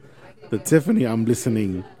 Because the Tiffany I'm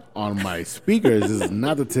listening on my speakers is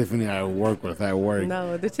not the Tiffany I work with at work.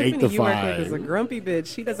 No, the 8 Tiffany to you work 5. with is a grumpy bitch.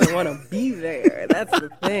 She doesn't want to be there. That's the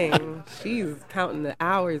thing. She's counting the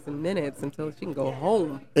hours and minutes until she can go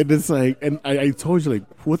home. And it's like, and I told you, like,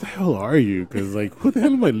 what the hell are you? Because, like, what the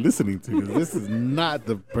hell am I listening to? Because this is not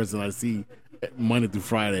the person I see Monday through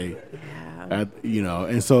Friday. Yeah.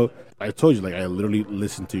 And so I told you, like, I literally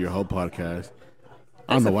listened to your whole podcast.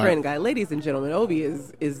 I don't That's know a why. friend guy. Ladies and gentlemen, Obi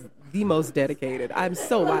is the most dedicated. I'm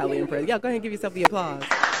so wildly impressed. Yeah, go ahead and give yourself the applause.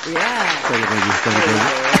 Yeah. Thank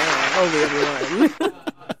you. Obi, everyone.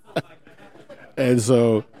 And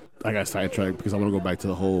so I got sidetracked because I want to go back to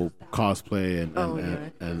the whole cosplay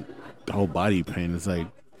and the whole body paint. It's like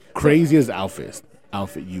craziest outfit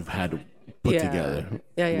you've had to put Yeah. together.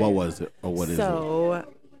 Yeah. What was it, or what is it? So,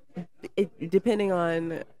 depending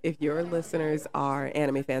on if your listeners are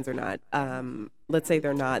anime fans or not, let's say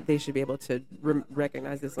they're not, they should be able to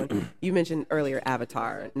recognize this one. You mentioned earlier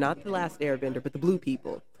Avatar, not the Last Airbender, but the blue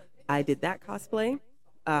people. I did that cosplay.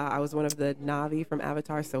 I was one of the Na'vi from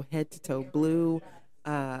Avatar, so head to toe blue.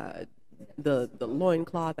 The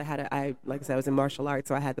loincloth. I like I said, I was in martial arts,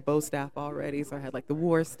 so I had the bow staff already. So I had like the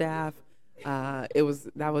war staff. That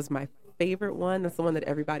was my favorite one. That's the one that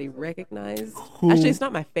everybody recognized. Actually, it's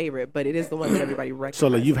not my favorite, but it is the one that everybody recognized. So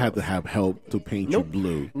like you've had to have help to paint you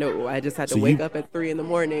blue. No, I just had to So wake up at 3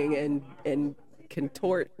 a.m. and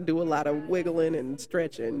contort, do a lot of wiggling and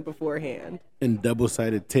stretching beforehand. And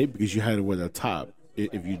double-sided tape because you had to wear the top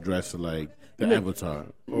if you dress like the Avatar,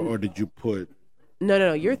 or did you put?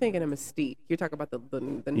 No. You're thinking of Mystique. You're talking about the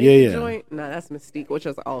naked Yeah. joint. No, that's Mystique, which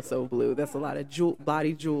is also blue. That's a lot of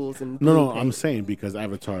body jewels and No, blue I'm paint. saying because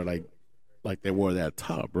Avatar, like they wore that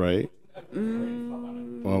top, right?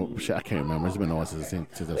 Well, shit, I can't remember. It's been a while since I've seen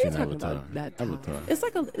Talking Avatar. about that top. Avatar.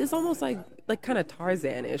 It's almost like kind of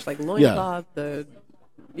Tarzan-ish, like loincloth. Well,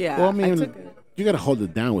 I mean, took it. you gotta hold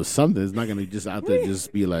it down with something. It's not gonna just out there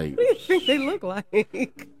just be like. What do you think they look like?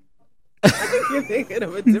 I think you're thinking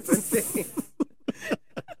of a different thing.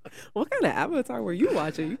 What kind of Avatar were you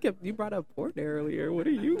watching? You brought up porn earlier. What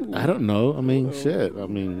are you? I don't know. I mean, shit. I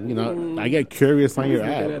mean, you know, I get curious on your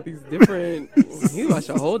Looking app. at these different. You watch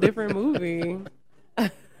a whole different movie.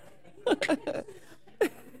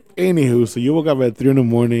 Anywho, so you woke up at 3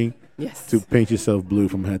 a.m. Yes. to paint yourself blue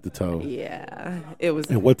from head to toe. Yeah, it was.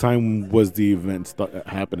 And what time was the event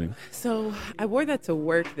happening? So I wore that to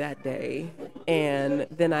work that day, and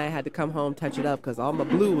then I had to come home, touch it up because all my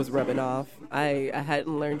blue was rubbing off. I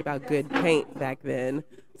hadn't learned about good paint back then,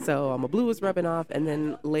 so my blue was rubbing off. And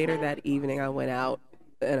then later that evening, I went out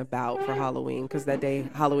and about for Halloween because that day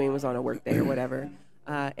Halloween was on a work day or whatever,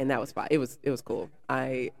 and that was fine. It was cool.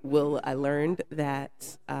 I learned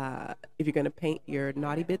that if you're gonna paint your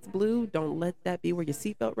naughty bits blue, don't let that be where your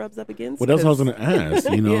seatbelt rubs up against. Well, that's what I was gonna ask.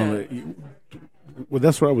 You know, Yeah. well,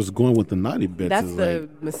 that's where I was going with the naughty bits. That's is the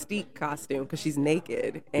like, Mystique costume because she's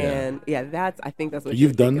naked, and I think that's what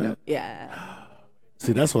You've you're done thinking that? of. Yeah.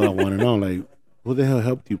 see, that's what I want to know. Like, who the hell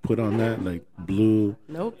helped you put on that? Like blue.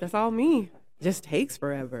 Nope, that's all me. Just takes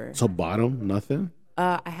forever. So bottom, nothing.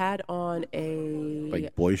 I had on a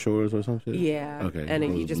Like boy shorts or something. yeah, Okay. and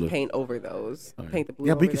then blue- you just blue. paint over those. All right. Paint the blue.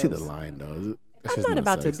 Yeah, but you over can see the those. line though. That's I'm just not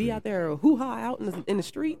about sexy. to be out there hoo-ha out in the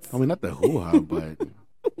streets. I mean, not the hoo ha, but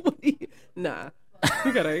Nah,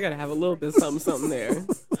 you gotta have a little bit of something there.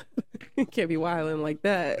 You can't be wilding like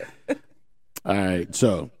that. all right.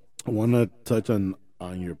 So I want to touch on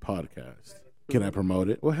your podcast. Can I promote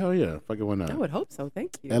it? Well, hell yeah. Fucking why I not? would hope so.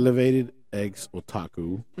 Thank you. Elevated X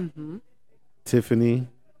Otaku. Tiffany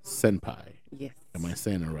Senpai. Yes, Am I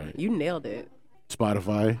saying it right? you nailed it.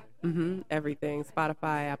 Spotify. Everything.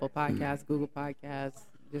 Spotify, Apple Podcasts, Google Podcasts,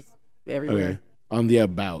 just everywhere. Okay. On the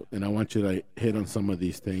about, and I want you to hit on some of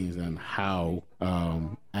these things and how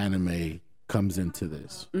anime comes into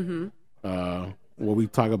this. Where we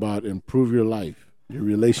talk about improve your life, your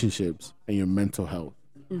relationships, and your mental health.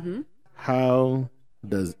 How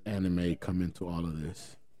does anime come into all of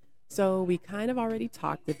this? So we kind of already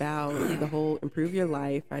talked about the whole improve your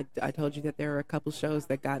life. I told you that there were a couple shows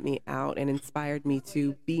that got me out and inspired me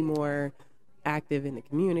to be more active in the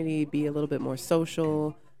community, be a little bit more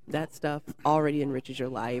social. That stuff already enriches your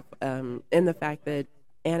life. And the fact that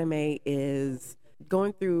anime is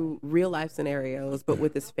going through real life scenarios, but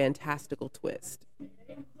with this fantastical twist.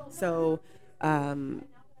 So,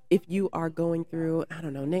 if you are going through, I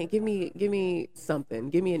don't know, Nate, give me something,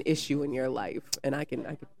 give me an issue in your life, and I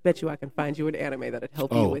can bet you I can find you an anime that'd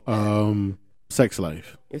help you with that. Sex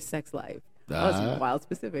life. Your sex life. Ah. That's wild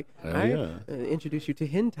specific. Hell All right, yeah. introduce you to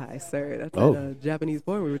hentai, sir. That's Oh. that Japanese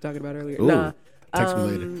porn we were talking about earlier. Ooh. Nah, Text me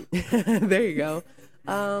later. there you go.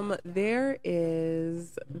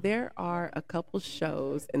 There are a couple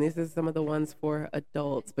shows, and this is some of the ones for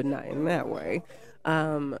adults, but not in that way.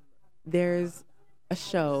 There's a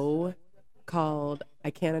show called I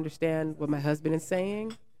Can't Understand What My Husband Is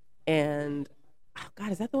Saying, and oh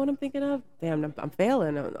God, is that the one I'm thinking of? Damn, I'm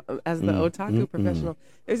failing as the otaku professional.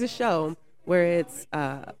 There's a show where it's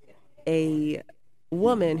a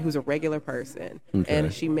woman who's a regular person, Okay.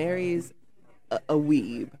 and she marries a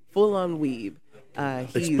weeb, full-on weeb,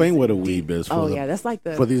 Explain what a weeb is. Oh yeah, that's like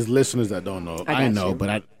the for these listeners that don't know. I know, but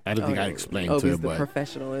I don't think I explained to it. But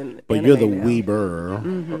professional in but anime you're the now.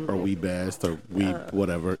 weeber or weebest or weeb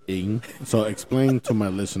whatever ing. So explain to my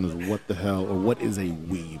listeners what the hell or what is a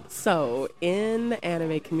weeb. So in the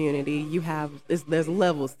anime community, there's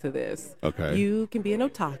levels to this. Okay. You can be an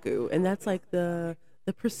otaku, and that's like the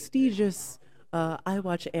prestigious. I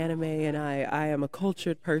watch anime, and I am a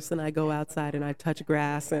cultured person. I go outside and I touch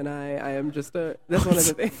grass, and I am just that's one of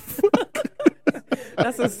the things.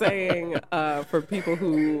 That's a saying for people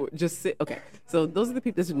who just sit. Okay, so those are the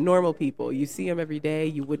people. Those are normal people. You see them every day.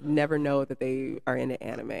 You would never know that they are into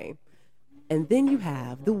anime. And then you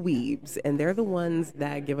have the weebs, and they're the ones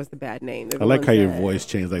that give us the bad name. I like how your voice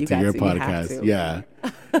changed, like to your podcast. Yeah,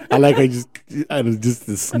 I like how I just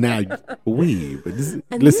the snap weeb.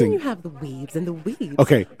 And listen, then you have the weebs and the weebs.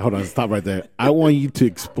 Okay, hold on, stop right there. I want you to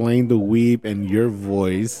explain the weeb and your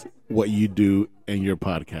voice, what you do in your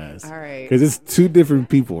podcast. All right, because it's two different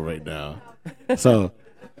people right now. So,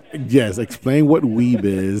 yes, explain what weeb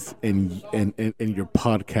is in your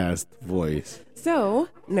podcast voice. So,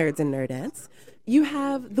 nerds and nerdettes, you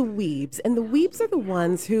have the weebs, and the weebs are the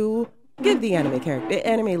ones who give the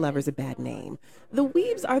anime lovers a bad name. The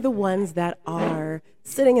weebs are the ones that are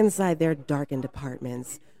sitting inside their darkened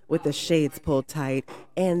apartments with the shades pulled tight,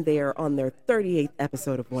 and they're on their 38th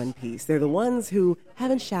episode of One Piece. They're the ones who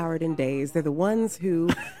haven't showered in days. They're the ones who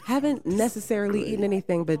haven't necessarily eaten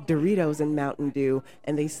anything but Doritos and Mountain Dew,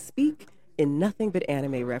 and they speak in nothing but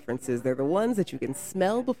anime references. They're the ones that you can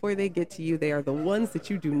smell before they get to you. They are the ones that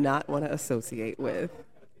you do not want to associate with.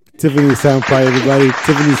 Tiffany Senpai, everybody.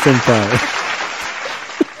 Tiffany Senpai.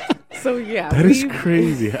 So, yeah. That is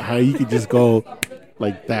crazy how you could just go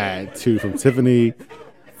like that, too, from Tiffany,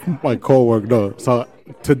 my coworker. No, so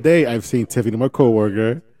today I've seen Tiffany, my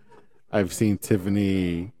coworker. I've seen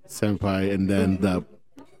Tiffany Senpai, and then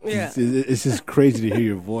it's just crazy to hear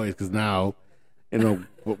your voice because now, you know,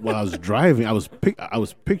 while I was driving, I was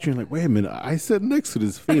picturing like, wait a minute, I sat next to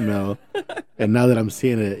this female, and now that I'm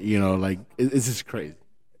seeing it, you know, like it's just crazy.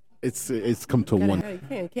 It's come to one.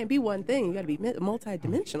 It can't be one thing. You got to be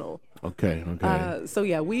multidimensional. Okay. So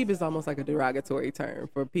yeah, weeb is almost like a derogatory term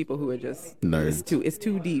for people who are just nerds. It's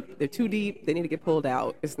too deep. They're too deep. They need to get pulled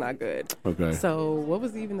out. It's not good. Okay. So what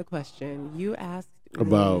was even the question you asked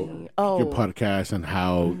about me? Your podcast and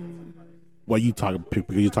how what you talk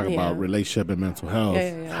because you talk about relationship and mental health.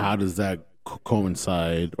 How does that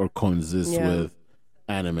coincide or coexist with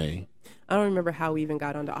anime? I don't remember how we even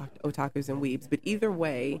got onto otakus and weebs, but either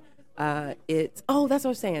way, that's what I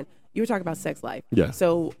was saying. You were talking about sex life. Yeah.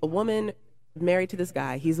 So a woman married to this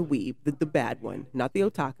guy, he's a weeb, the bad one, not the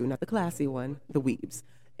otaku, not the classy one, the weebs.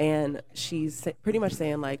 And she's pretty much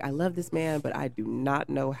saying, like, I love this man, but I do not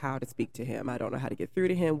know how to speak to him. I don't know how to get through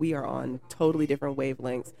to him. We are on totally different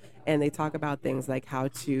wavelengths. And they talk about things like how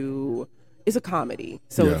to... It's a comedy,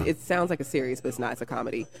 so it sounds like a serious, but it's not. It's a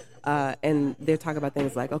comedy, and they're talking about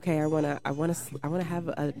things like, okay, I wanna have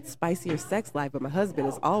a spicier sex life, but my husband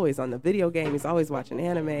is always on the video game. He's always watching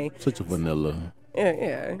anime. Such a vanilla.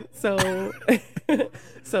 Yeah. So,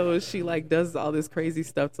 so she like does all this crazy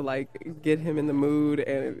stuff to like get him in the mood,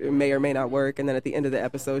 and it may or may not work. And then at the end of the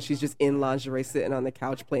episode, she's just in lingerie, sitting on the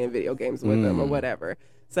couch playing video games with him or whatever.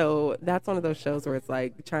 So that's one of those shows where it's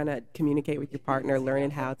like trying to communicate with your partner,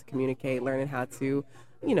 learning how to communicate, learning how to,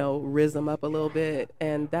 you know, rizz them up a little bit.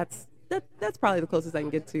 And that's probably the closest I can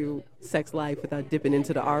get to sex life without dipping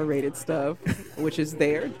into the R-rated stuff, which is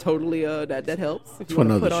there. Totally, that helps. If you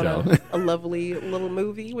want to put on a lovely little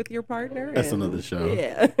movie with your partner. That's another show.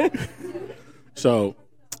 Yeah. So,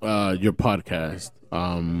 your podcast,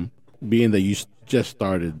 being that you just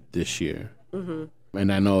started this year, and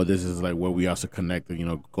I know this is like where we also connected, you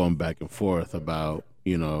know, going back and forth about,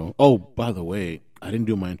 you know, oh, by the way, I didn't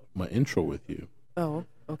do my intro with you. Oh,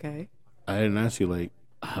 okay. I didn't ask you, like,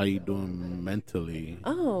 how you doing mentally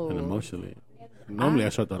and emotionally. Normally I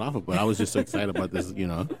start that off, but I was just so excited about this, you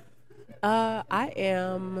know. I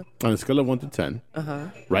am... On a scale of 1 to 10,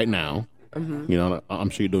 right now, you know, I'm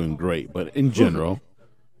sure you're doing great, but in general,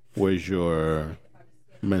 where's your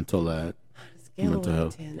mental at? Scale of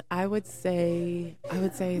 1 to 10. I would say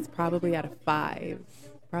it's probably at a 5.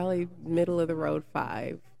 Probably middle of the road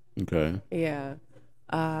 5. Okay. Yeah.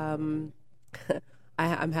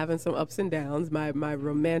 I'm having some ups and downs. My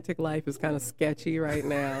romantic life is kind of sketchy right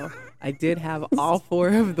now. I did have all 4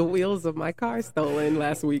 of the wheels of my car stolen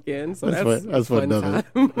last weekend, so that's for another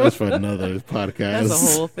podcast.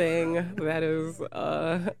 That's a whole thing. That is,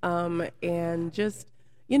 and just,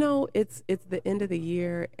 you know, it's the end of the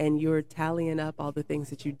year, and you're tallying up all the things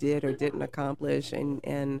that you did or didn't accomplish,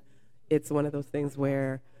 and it's one of those things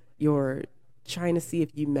where you're trying to see if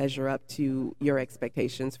you measure up to your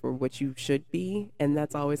expectations for what you should be, and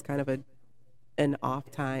that's always kind of an off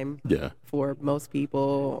time Yeah. for most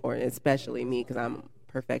people, or especially me, because I'm a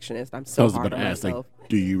perfectionist. I'm I so was hard about on to ask, like, myself.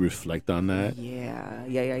 do you reflect on that?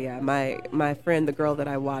 Yeah. My friend, the girl that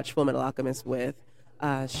I watch Full Metal Alchemist with,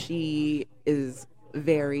 she's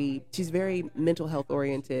very mental health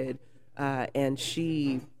oriented, and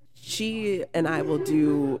she and I will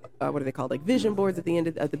do what are they called, like vision boards at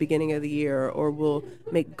the beginning of the year, or we'll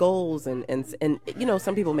make goals and you know,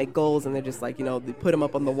 some people make goals and they're just like, you know, they put them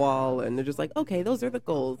up on the wall and they're just like, okay, those are the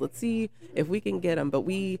goals, let's see if we can get them. But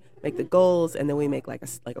we make the goals and then we make like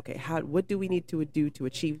okay, what do we need to do to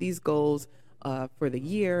achieve these goals for the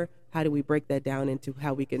year? How do we break that down into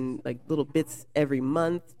how we can, like, little bits every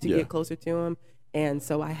month to Yeah. get closer to them? And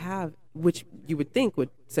so I have, which you would think would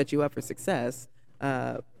set you up for success,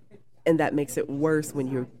 and that makes it worse when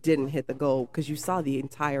you didn't hit the goal because you saw the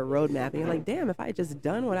entire roadmap and you're like, damn, if I had just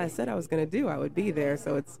done what I said I was going to do, I would be there.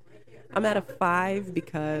 So I'm at a 5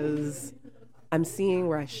 because I'm seeing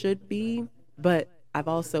where I should be, but I've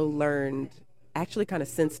also learned, actually kind of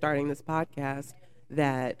since starting this podcast,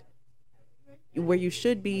 that where you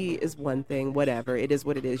should be is one thing, whatever, it is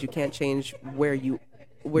what it is. You can't change where Need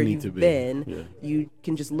you've to be. been. Yeah. You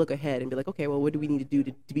can just look ahead and be like, okay, well, what do we need to do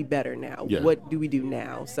to be better now? Yeah. What do we do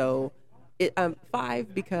now? So I'm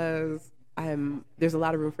 5 because there's a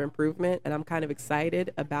lot of room for improvement, and I'm kind of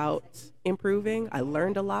excited about improving. I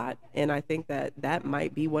learned a lot, and I think that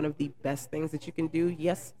might be one of the best things that you can do.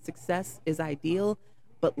 Yes, success is ideal,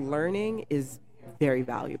 but learning is very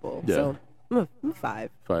valuable. Yeah. So I'm a 5.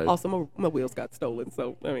 5. Also, my wheels got stolen,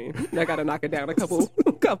 so I mean, I got to knock it down a couple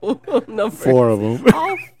numbers. 4 of them.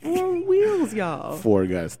 All 4 wheels, y'all. 4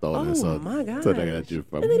 got stolen. Oh so my god! So they got you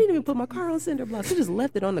from. And they didn't even put my car on cinder blocks. They just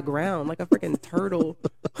left it on the ground like a freaking turtle.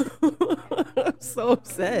 I'm so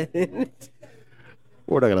upset.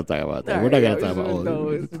 We're not gonna talk about that. All We're right, not yeah, gonna talk we about. should go.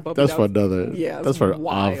 It's bumping That's for down. another. Yeah, it's that's for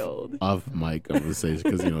wild. off mic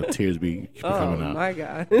conversation because tears be Oh coming out. my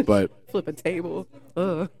god! But Flip a table.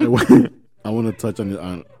 Ugh. I want to touch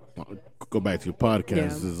on go back to your podcast. Yeah.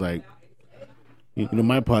 It's like,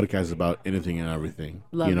 my podcast is about anything and everything.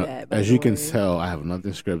 Love that, by as the you can way. tell, I have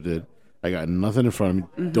nothing scripted. I got nothing in front of me.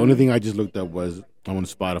 Mm-hmm. The only thing I just looked up was I'm on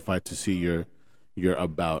Spotify to see your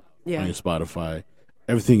about Yeah. on your Spotify.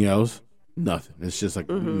 Everything else, nothing. It's just like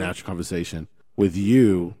Mm-hmm. natural conversation. With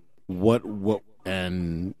you, what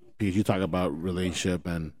and because you talk about relationship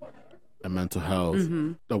and mental health,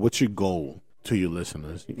 Mm-hmm. what's your goal to your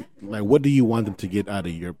listeners? Like, what do you want them to get out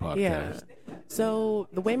of your podcast? Yeah. So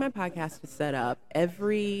the way my podcast is set up,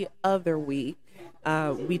 every other week,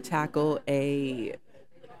 we tackle a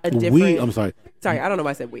different. I'm sorry. Sorry, I don't know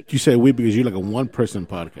why I said we. You said we because you're like a one-person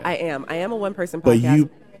podcast. I am a one-person But podcast.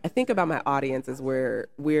 I think about my audience as where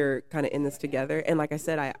we're kind of in this together. And like I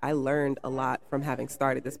said, I learned a lot from having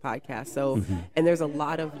started this podcast. So, Mm-hmm. and there's a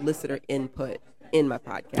lot of listener input in my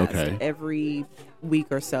podcast. Okay. Every week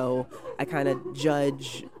or so, I kind of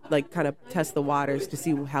judge, like kind of test the waters to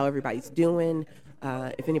see how everybody's doing.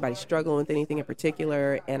 If anybody's struggling with anything in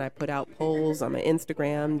particular, and I put out polls on my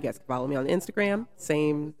Instagram. You guys can follow me on Instagram,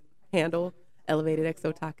 same handle, Elevated X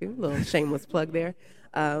Otaku. Little shameless plug there.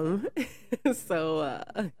 So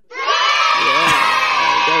yeah,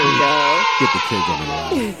 there we go. Get the kids on the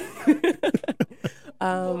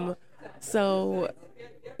line. So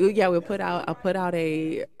yeah, I'll put out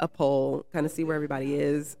a poll, kind of see where everybody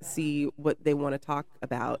is, see what they want to talk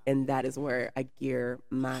about, and that is where I gear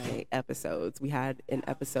my episodes. We had an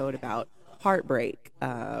episode about heartbreak.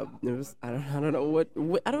 It was I don't know what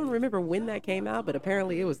I don't remember when that came out, but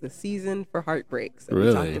apparently it was the season for heartbreak. So we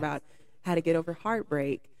Really? talked about how to get over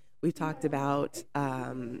heartbreak. We talked about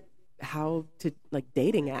how to, like,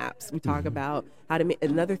 dating apps. We talk about how to make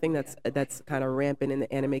another thing that's kind of rampant in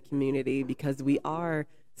the anime community, because we are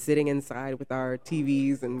sitting inside with our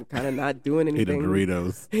TVs and kind of not doing anything. Eating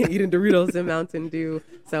Doritos. Eating Doritos and Mountain Dew.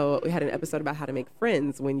 So we had an episode about how to make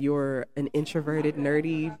friends when you're an introverted,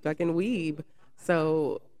 nerdy fucking weeb.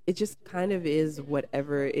 So it just kind of is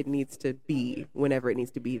whatever it needs to be, whenever it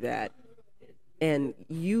needs to be that. And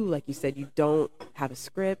you, like you said, you don't have a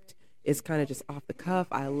script. It's kind of just off the cuff.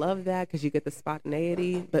 I love that because you get the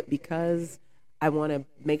spontaneity. But because I want to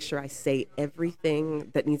make sure I say everything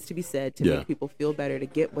that needs to be said to Yeah. make people feel better, to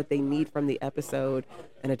get what they need from the episode,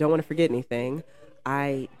 and I don't want to forget anything,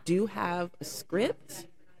 I do have a script.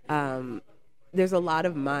 There's a lot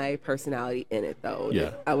of my personality in it, though.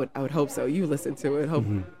 Yeah. I would hope so. You listen to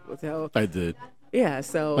it. I did. Yeah.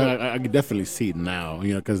 So I can definitely see it now,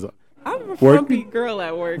 because I'm I'm a frumpy girl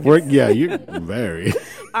at work. Yeah, you're very.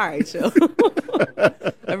 All right, chill.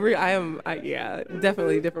 Yeah,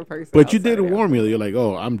 definitely a different person. But you did warn me. You're like,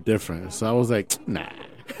 oh, I'm different. So I was like, nah,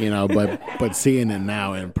 but seeing it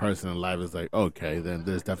now in person in life is like, okay, then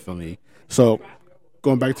there's definitely. So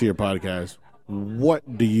going back to your podcast,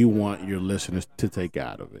 what do you want your listeners to take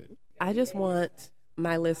out of it? I just want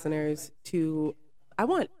my listeners I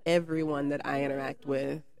want everyone that I interact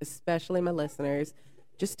with, especially my listeners,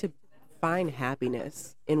 just to find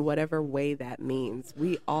happiness in whatever way that means.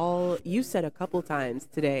 You said a couple times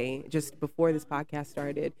today, just before this podcast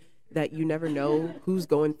started, that you never know who's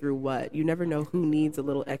going through what. You never know who needs a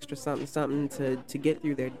little extra something to get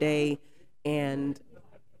through their day. And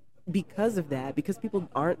because of that, because people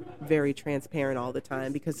aren't very transparent all the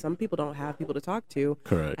time, because some people don't have people to talk to,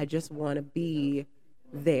 correct, I just want to be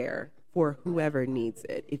there for whoever needs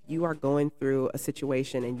it. If you are going through a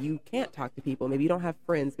situation and you can't talk to people, maybe you don't have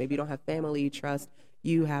friends, maybe you don't have family you trust,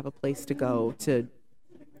 you have a place to go to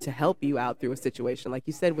help you out through a situation. Like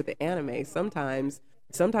you said with the anime, sometimes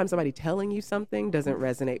somebody telling you something doesn't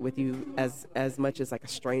resonate with you as much as like a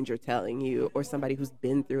stranger telling you, or somebody who's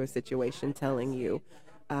been through a situation telling you.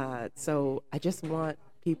 So I just want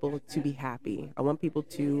people to be happy. I want people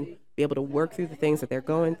to be able to work through the things that they're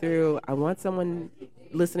going through. I want someone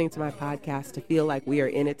listening to my podcast to feel like we are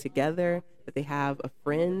in it together, that they have a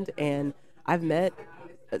friend. And I've met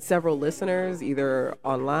several listeners either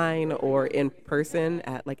online or in person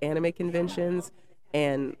at like anime conventions,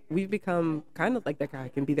 and we've become kind of like that guy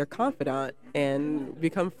can be their confidant and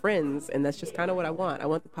become friends. And that's just kind of what I want. I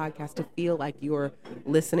want the podcast to feel like you're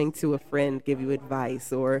listening to a friend give you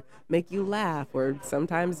advice or make you laugh or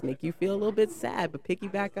sometimes make you feel a little bit sad but pick you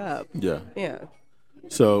back up. Yeah.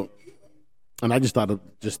 So, and I just thought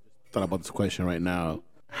about this question right now.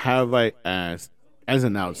 Have I asked, as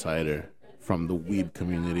an outsider from the weeb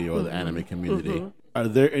community or the anime community, are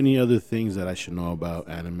there any other things that I should know about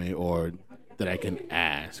anime, or that I can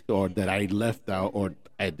ask, or that I left out, or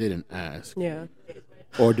I didn't ask? Yeah.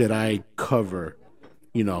 Or did I cover,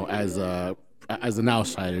 as an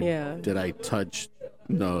outsider, yeah, did I touch,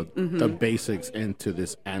 the basics into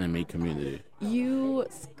this anime community? You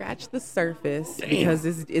scratch the surface. Damn. Because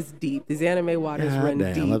it's deep. These anime waters run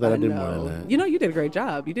deep. I thought I did more than that. You did a great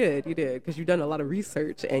job. You did, because you've done a lot of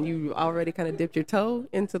research and you already kind of dipped your toe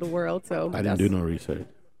into the world. So I didn't do no research.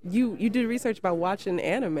 You did research about watching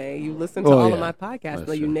anime. You listened to all of my podcasts.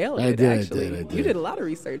 So you nailed it. I did. You did a lot of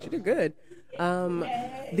research. You did good.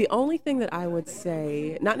 The only thing that I would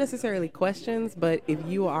say, not necessarily questions, but if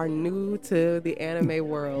you are new to the anime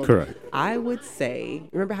world, correct, I would say,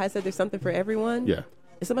 remember how I said there's something for everyone? Yeah.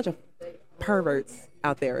 It's a bunch of perverts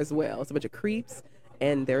out there as well. It's a bunch of creeps,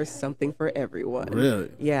 and there's something for everyone.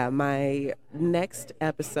 Really? Yeah, my next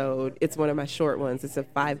episode, it's one of my short ones. It's a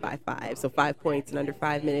 5x5, so 5 points in under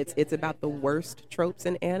 5 minutes. It's about the worst tropes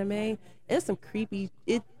in anime. It's some creepy,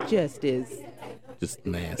 it just is. Just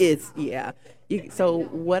nasty. So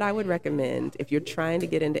what I would recommend, if you're trying to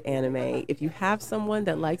get into anime, if you have someone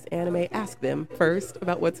that likes anime, ask them first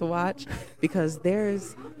about what to watch, because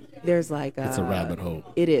there's like it's a rabbit hole.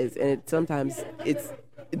 It is, and sometimes it's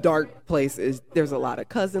dark places. There's a lot of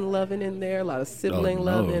cousin loving in there, a lot of sibling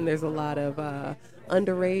loving. There's a lot of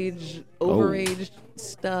underage, overage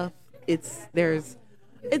stuff.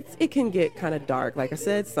 It can get kind of dark. Like I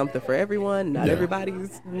said, something for everyone. Not everybody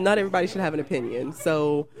should have an opinion.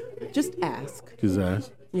 So just ask. Just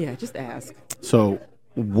ask. Yeah, just ask. So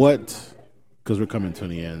because we're coming to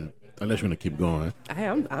the end, unless you're going to keep going.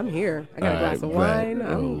 I'm here. I got a glass of wine.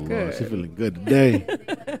 I'm good. Lord, she's feeling good today.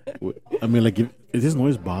 I mean, like, is this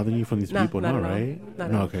noise bothering you from these people? Not No, at all. right?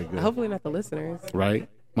 Not No, at all. okay, good. Hopefully not the listeners. Right?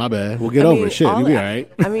 My bad. We'll get over it. Shit, you'll be all right.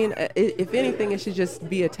 I mean, if anything, it should just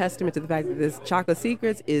be a testament to the fact that this Chocolate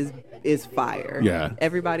Secrets is fire. Yeah.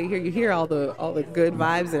 Everybody here, you hear all the good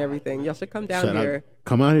vibes and everything. Y'all should come down here.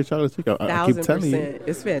 Come out here, Chocolate Secret. I keep telling you.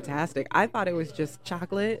 It's fantastic. I thought it was just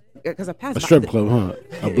chocolate because I passed a strip club,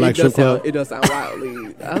 huh? A black strip club? It does sound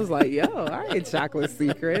wildly. I was like, yo, all right, Chocolate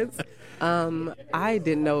Secrets. I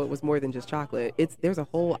didn't know it was more than just chocolate.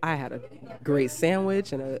 I had a great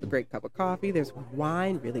sandwich and a great cup of coffee. There's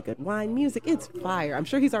wine, really good wine, music. It's fire. I'm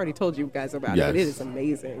sure he's already told you guys about it, but it is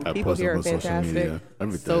amazing. People here are fantastic.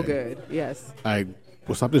 So good. Yes.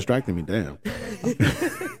 Well, stop distracting me, damn.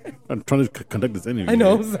 I'm trying to conduct this interview. I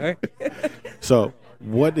know, I'm sorry. So,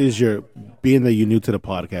 what is being that you're new to the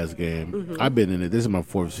podcast game, I've been in it, this is my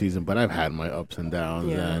 4th season, but I've had my ups and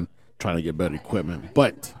downs and trying to get better equipment.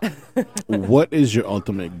 But what is your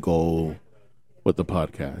ultimate goal with the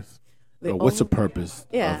podcast? What's the purpose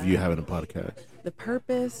of you having a podcast? The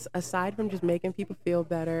purpose, aside from just making people feel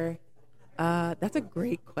better, That's a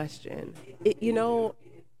great question.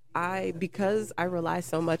 Because I rely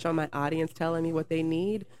so much on my audience telling me what they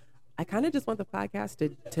need, I kind of just want the podcast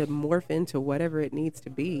to morph into whatever it needs to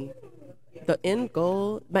be. The end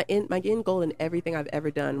goal, my end goal in everything I've ever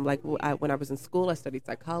done, like when I was in school, I studied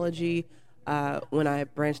psychology. When I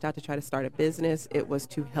branched out to try to start a business, it was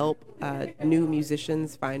to help new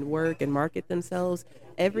musicians find work and market themselves.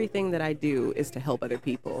 Everything that I do is to help other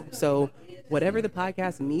people. So whatever the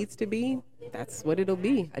podcast needs to be, that's what it'll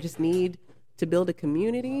be. I just need to build a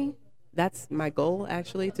community. That's my goal,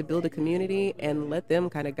 actually, to build a community and let them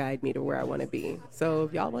kind of guide me to where I want to be. So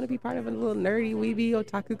if y'all want to be part of a little nerdy, weeby,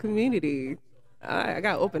 otaku community, I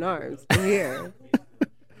got open arms. I'm here.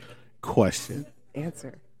 Question.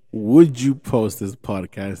 Answer. Would you post this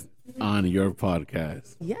podcast on your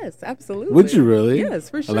podcast? Yes, absolutely. Would you really? Yes,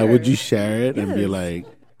 for sure. Like, would you share it and be Yes. like,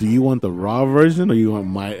 do you want the raw version or you want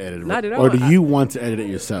my edit? Not at Or all. do you want to edit it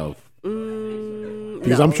yourself?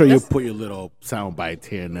 Because No, I'm sure you'll that's- put your little sound bites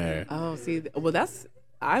here and there. Oh, see, well, I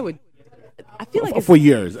feel like it's, For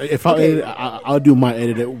years. If I Okay. edit, I'll do my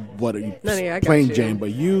edit at what No, I got plain you. Jane,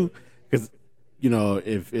 but you, because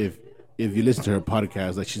if you listen to her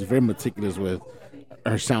podcast, like she's very meticulous with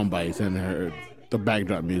her sound bites and the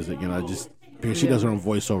backdrop music, just because she does her own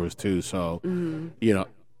voiceovers too. So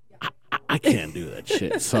I can't do that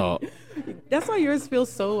shit. So that's why yours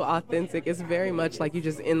feels so authentic. It's very much like you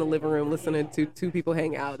just in the living room listening to two people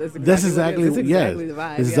hang out. That's exactly that's what it is. exactly That's exactly the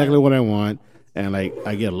vibe. That's exactly what I want. And like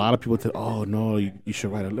I get a lot of people to, oh no, you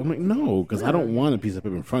should write it. I'm like, no, because I don't want a piece of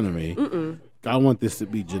paper in front of me. I want this to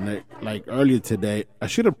be generic. Like earlier today, I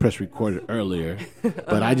should have pressed record earlier,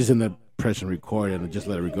 but I just ended up pressing record and just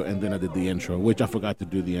let it record. And then I did the intro, which I forgot to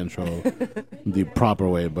do the intro the proper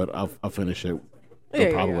way, but I'll finish it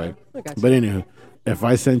the proper way. I got you. But anywho, if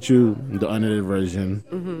I sent you the unedited version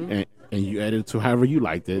and you edited to however you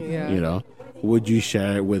liked it, Yeah. would you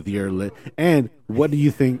share it with your and what do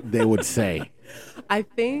you think they would say? I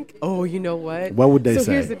think, you know what? What would they so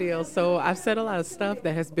say? Here's the deal. So I've said a lot of stuff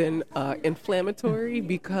that has been inflammatory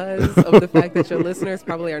because of the fact that your listeners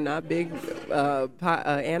probably are not big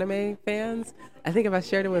anime fans. I think if I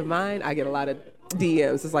shared it with mine, I get a lot of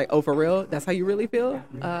DMs. It's like, oh, for real? That's how you really feel?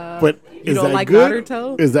 But you is don't that like good?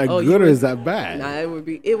 Naruto? Is that Oh, good you or would- is that bad?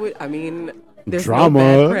 Nah, I mean, there's Drama.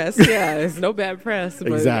 no bad press. Yeah, there's no bad press.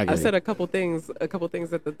 But Exactly. I've said a couple things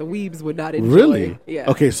that the weebs would not enjoy. Really? Yeah.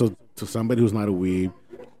 Okay, so to somebody who's not a weeb,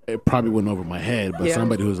 it probably went over my head, but Yeah.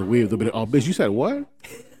 somebody who's a weeb, they'll be like, oh, bitch, you said what?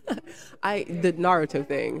 The Naruto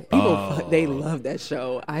thing. People they love that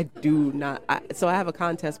show. I do not. So I have a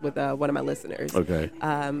contest with one of my listeners. Okay.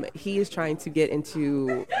 He is trying to get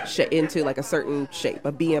into like a certain shape,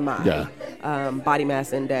 a BMI, body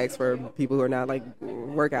mass index for people who are not like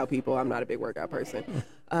workout people. I'm not a big workout person.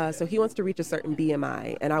 So he wants to reach a certain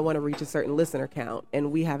BMI, and I want to reach a certain listener count,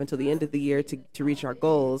 and we have until the end of the year to reach our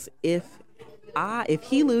goals. If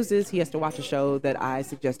he loses, he has to watch a show that I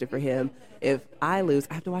suggested for him. If I lose,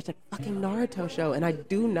 I have to watch a fucking Naruto show, and I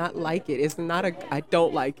do not like it. I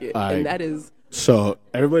don't like it, and that is. So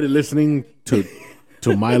everybody listening to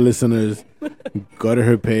my listeners, go to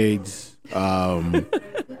her page.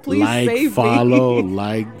 Please like, save follow, me.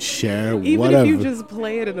 like, share, Even whatever. if you just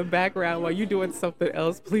play it in the background while you're doing something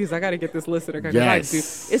else, please, I got to get this listener. 'Cause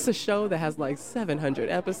Yes. it's a show that has like 700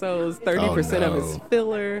 episodes, 30% of it's no.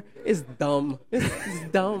 filler. It's dumb.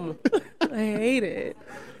 It's dumb. I hate it.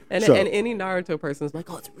 And So- any Naruto person is like,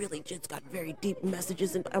 oh, it's really just got very deep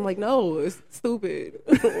messages. And I'm like, no, it's stupid.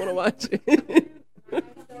 I don't want to watch it. All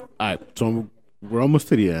right, so we're almost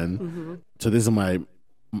to the end. Mm-hmm. So this is my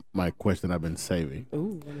question I've been saving.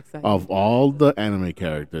 Ooh, I'm excited. Of all the anime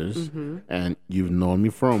characters, Mm-hmm. and you've known me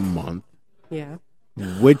for a month, Yeah.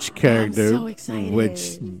 which character, so excited.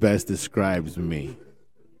 which best describes me?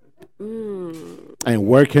 Mm. And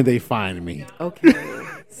where can they find me? Okay.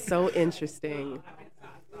 So interesting.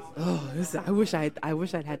 Oh, I wish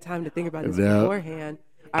I'd had time to think about this Yeah. beforehand.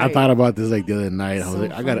 All I right. thought about this like the other night. I was So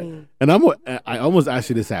like, I gotta, funny. and I almost asked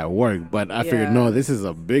you this at work, but I figured Yeah. no, this is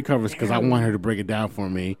a big conversation because I want her to break it down for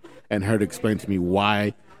me and her to explain to me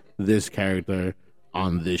why this character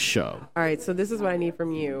on this show. All right, so this is what I need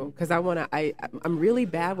from you because I'm really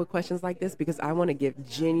bad with questions like this because I want to give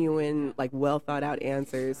genuine, like well thought out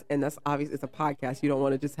answers, and that's obvious. It's a podcast. You don't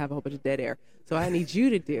want to just have a whole bunch of dead air. So I need you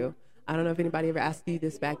to do. I don't know if anybody ever asked you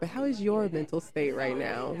this back, but how is your mental state right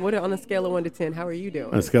now? What on a scale of 1 to 10? How are you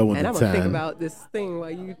doing? On a scale of 1 and to I'm gonna 10. think about this thing while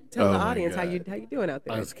you tell Oh the my audience how God. you doing out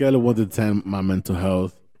there. On a scale of 1 to 10, my mental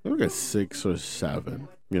health, I'm like a 6 or 7.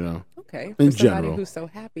 You know. Okay, in for somebody general. who's so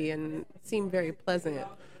happy and seem very pleasant.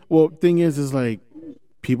 Well, thing is like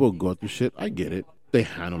people go through shit. I get it. They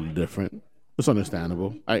handle it different. It's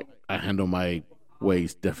understandable. I handle my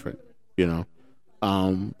ways different, you know.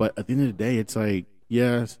 But at the end of the day, it's like,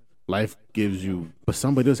 yes, life gives you, but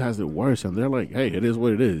somebody else has it worse, and they're like, hey, it is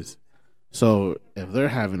what it is. So if they're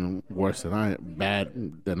having worse than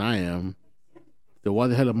bad than I am, then why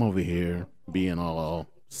the hell I'm over here being all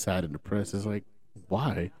sad and depressed? It's like,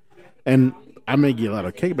 why? And I may get a lot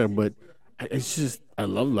of kickback, but it's just I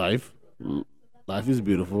love life. Life is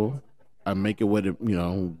beautiful. I make it what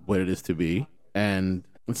it is to be, and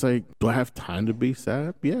it's like, do I have time to be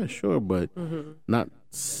sad? Yeah, sure, but not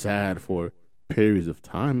sad for periods of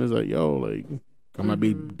time. It's like, yo, like I might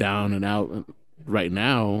be down and out right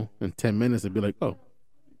now in 10 minutes and be like, oh,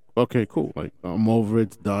 okay, cool. Like I'm over it.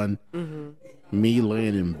 It's done. Me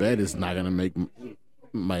laying in bed is not gonna make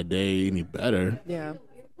my day any better. Yeah.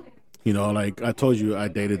 You know, like I told you, I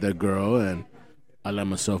dated that girl and I let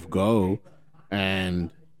myself go,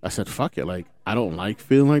 and I said, fuck it. Like I don't like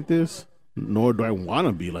feeling like this, nor do I want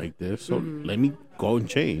to be like this. So let me go and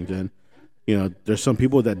change. And you know, there's some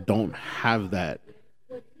people that don't have that.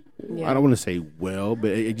 Yeah. I don't want to say will,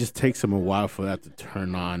 but it just takes them a while for that to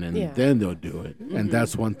turn on, and then they'll do it. And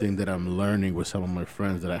that's one thing that I'm learning with some of my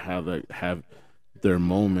friends that I have that have their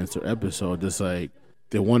moments or episodes. It's like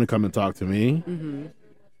they want to come and talk to me,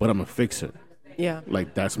 but I'm a fixer. Yeah.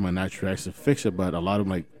 Like that's my natural reaction to fix it. But a lot of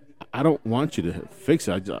them like, I don't want you to fix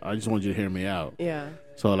it. I just want you to hear me out. Yeah.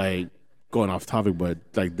 So like going off topic, but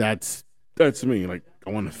like that's me. Like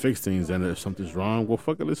I want to fix things, and if something's wrong, well,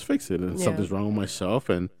 fuck it, let's fix it. And if something's wrong with myself,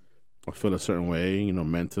 and I feel a certain way, you know,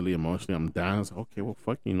 mentally, emotionally, I'm down. It's like, okay, well,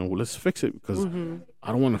 fuck, you know, well, let's fix it because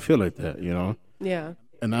I don't want to feel like that, you know. Yeah.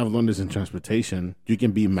 And I've learned this in transportation. You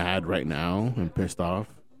can be mad right now and pissed off,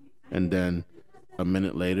 and then a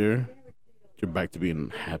minute later, you're back to being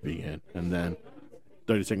happy again. And then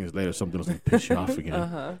 30 seconds later, something else will piss you off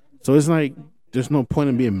again. So it's like, there's no point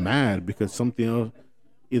in being mad because something else,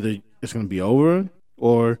 either it's going to be over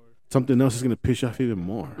or something else is going to piss you off even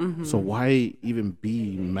more. So why even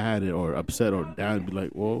be mad or upset or down and be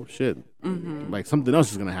like, well, shit, like something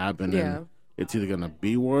else is going to happen. And it's either going to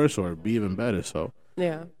be worse or be even better. So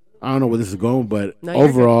Yeah. I don't know where this is going, but No, you're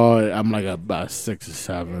overall, I'm like about 6 or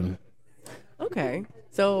 7. Okay.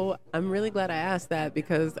 So I'm really glad I asked that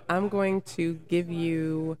because I'm going to give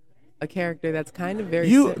you a character that's kind of very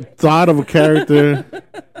You thought of a character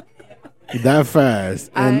that fast,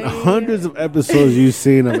 and I- hundreds of episodes you've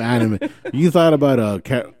seen of anime. You thought about a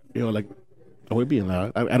character, you know, like, are we being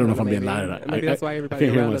loud? I don't know if I'm being loud or not. Maybe that's why everybody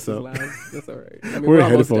can't hear around us is myself. loud. That's all right. I mean, We're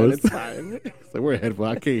almost done. headphones. It's fine. It's like, we're headphones.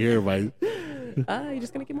 I can't hear everybody. You're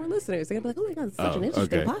just gonna get more listeners. They're gonna be like, "Oh my god, it's such Oh, an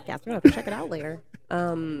interesting okay. podcast. We're gonna have to check it out later."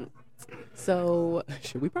 So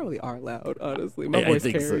shit, we probably are loud. Honestly, my I voice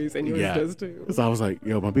think so. carries, and yours Yeah. does too. So I was like,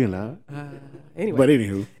 yo, am I being loud? Anyway, But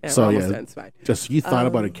anywho, yeah, so we're almost yeah, done. It's fine. just you thought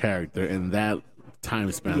about a character in that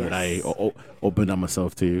time span that I Yes. opened up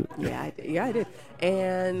myself to you. Yeah, I did. Yeah, I did.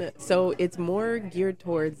 And so it's more geared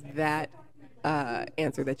towards that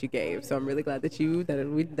answer that you gave. So I'm really glad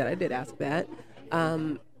that I did ask that.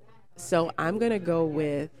 So I'm gonna go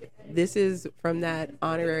with this is from that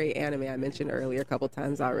honorary anime I mentioned earlier a couple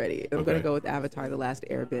times already. I'm gonna Okay. go with Avatar: The Last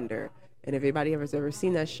Airbender. And if anybody has ever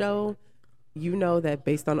seen that show, you know that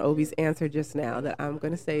based on Obi's answer just now, that I'm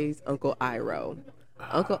gonna say is Uncle Iroh.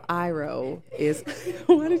 Uncle Iroh is.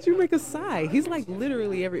 Why did you make a sigh? He's like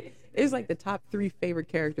literally It's like the top 3 favorite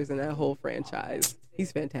characters in that whole franchise.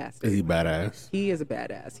 He's fantastic. Is he badass? He is a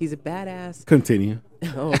badass. He's a badass. Continue.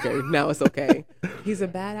 Oh, okay, now it's okay. He's a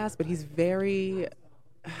badass, but he's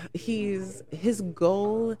his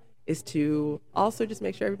goal is to also just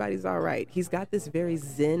make sure everybody's all right. He's got this very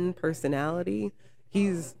zen personality. He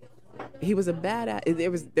was a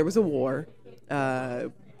badass. There was a war.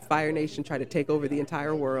 Fire Nation tried to take over the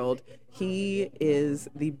entire world. He is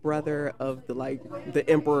the brother of the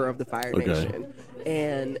emperor of the Fire Okay. Nation,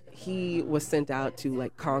 and he was sent out to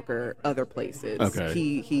conquer other places. Okay.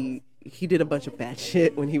 He did a bunch of bad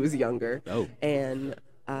shit when he was younger, Oh. and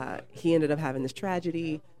he ended up having this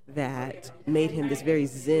tragedy that made him this very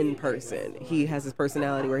zen person. He has this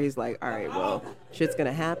personality where he's like, all right, well, shit's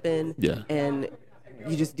gonna happen, Yeah. and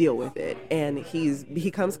you just deal with it. And he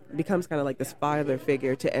becomes kind of like this father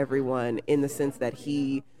figure to everyone in the sense that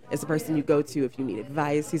he is the person you go to if you need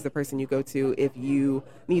advice. He's the person you go to if you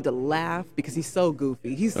need to laugh because he's so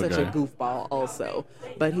goofy. He's such a Okay. goofball also.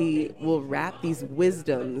 But he will wrap these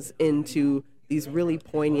wisdoms into these really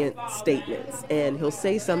poignant statements. And he'll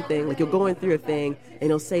say something, like you'll go in through a thing and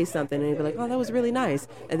he'll say something and you'll be like, oh, that was really nice.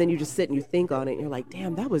 And then you just sit and you think on it and you're like,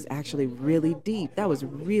 damn, that was actually really deep.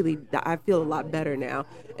 I feel a lot better now.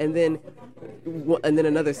 And then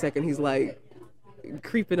another second he's like,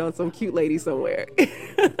 creeping on some cute lady somewhere.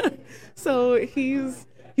 So he's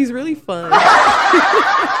really fun.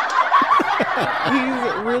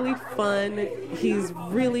 He's really fun. He's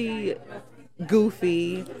really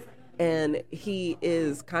goofy. And he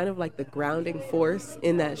is kind of like the grounding force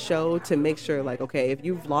in that show to make sure, like, okay, if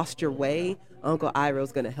you've lost your way, Uncle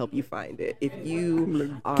Iroh's going to help you find it. If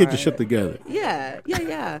you get your shit together.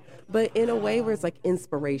 Yeah. But in a way where it's like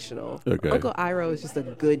inspirational. Okay. Uncle Iroh is just a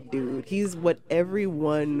good dude. He's what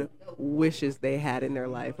everyone wishes they had in their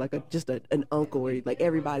life. Like an uncle where like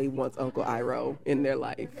everybody wants Uncle Iroh in their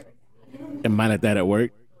life. Am I like that at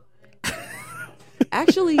work?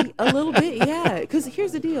 Actually, a little bit, yeah. Because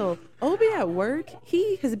here's the deal. Obi at work,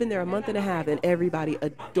 he has been there a month and a half, and everybody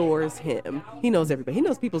adores him. He knows everybody. He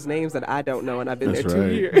knows people's names that I don't know, and I've been there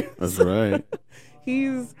 2 years. That's right.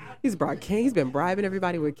 He's been bribing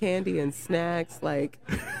everybody with candy and snacks. Like,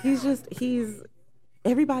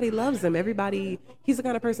 everybody loves him. He's the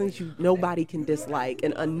kind of person that nobody can dislike.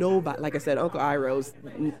 And nobody, like I said, Uncle Iroh's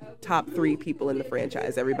top 3 people in the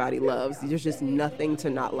franchise everybody loves. There's just nothing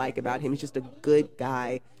to not like about him. He's just a good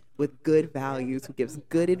guy with good values who gives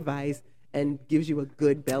good advice and gives you a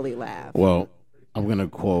good belly laugh. Well, I'm going to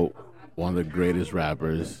quote one of the greatest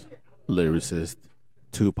rappers, lyricist,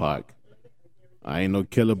 Tupac. I ain't no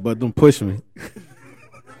killer, but don't push me.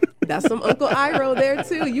 That's some Uncle Iroh there,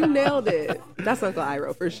 too. You nailed it. That's Uncle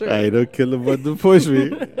Iroh for sure. I ain't no killer, but don't push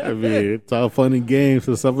me. I mean, it's all fun and games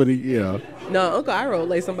for somebody, No, Uncle Iroh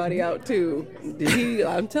lay somebody out, too.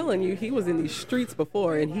 I'm telling you, he was in these streets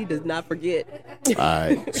before, and he does not forget. All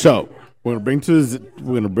right. So, we're going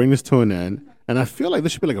to bring this to an end. And I feel like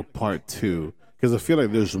this should be like a part 2. Because I feel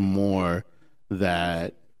like there's more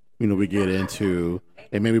that, we get into.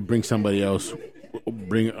 And maybe bring somebody else,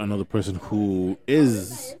 bring another person who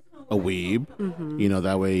is a weeb,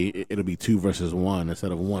 that way it'll be 2 versus 1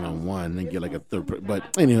 instead of 1-on-1 and get like a third.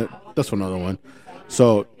 But anyway, that's for another one.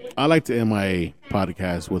 So I like to end my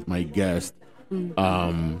podcast with my guest,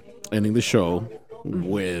 ending the show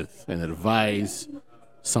with an advice,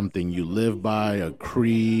 something you live by, a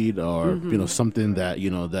creed, or something that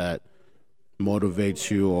that motivates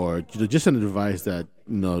you, or just an advice that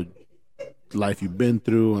life you've been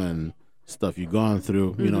through and stuff you've gone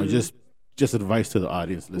through. Just advice to the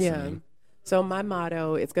audience listening. Yeah. So my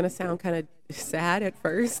motto, it's going to sound kind of sad at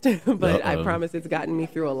first, but I promise it's gotten me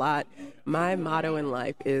through a lot. My motto in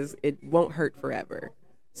life is it won't hurt forever.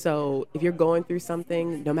 So if you're going through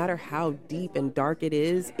something, no matter how deep and dark it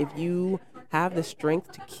is, if you have the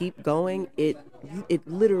strength to keep going, it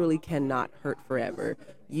literally cannot hurt forever.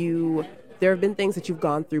 There have been things that you've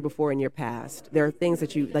gone through before in your past. There are things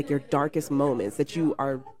that like your darkest moments that you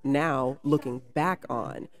are now looking back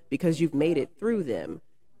on because you've made it through them.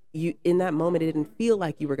 In that moment, it didn't feel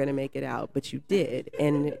like you were going to make it out, but you did.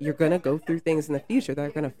 And you're going to go through things in the future that are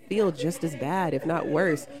going to feel just as bad, if not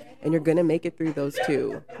worse. And you're going to make it through those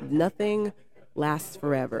too. Nothing lasts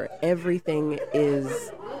forever. Everything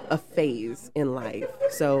is a phase in life.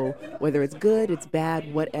 So whether it's good, it's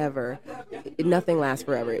bad, whatever, nothing lasts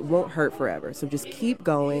forever. It won't hurt forever. So just keep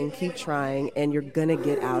going, keep trying, and you're going to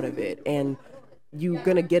get out of it. And you're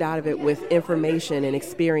going to get out of it with information and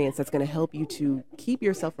experience that's going to help you to keep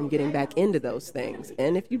yourself from getting back into those things.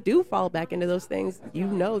 And if you do fall back into those things, you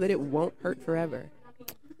know that it won't hurt forever.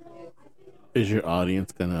 Is your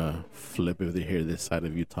audience going to flip if they hear this side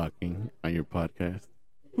of you talking on your podcast?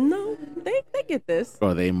 No, they get this.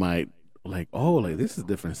 Or they might this is a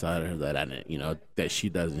different side of her that I didn't, that she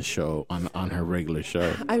doesn't show on her regular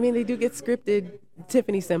show. I mean, they do get scripted,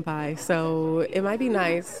 Tiffany Senpai, so it might be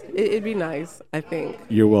nice. It'd be nice, I think.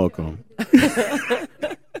 You're welcome.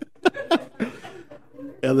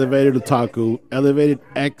 Elevated Otaku, Elevated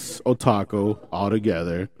X Otaku, all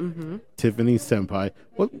together. Tiffany Senpai.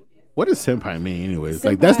 What does senpai mean anyways?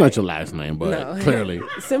 Senpai, that's not your last name, but no. Clearly.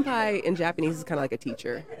 Senpai in Japanese is kind of like a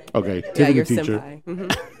teacher. Okay, Tiffany you're teacher.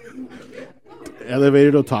 Senpai.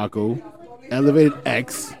 Elevated Otaku, Elevated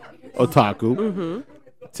X Otaku,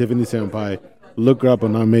 Tiffany Senpai. Look her up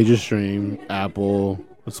on our major stream, Apple,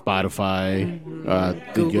 Spotify,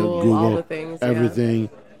 Google, all the things, everything. Yeah.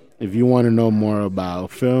 If you want to know more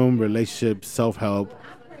about film, relationships, self-help,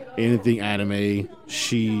 anything anime,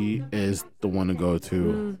 she is the one to go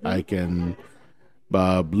to. I can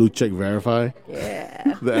blue check verify.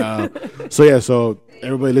 Yeah. So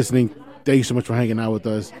everybody listening, thank you so much for hanging out with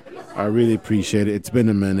us. I really appreciate it. It's been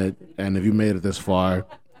a minute, and if you made it this far,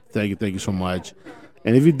 thank you so much.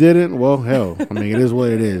 And if you didn't, well, hell, I mean, it is what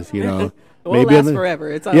it is, It won't last forever.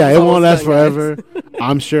 It won't last forever.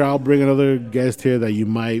 I'm sure I'll bring another guest here that you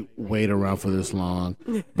might wait around for this long.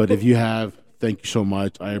 But if you have, thank you so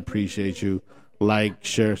much. I appreciate you. Like,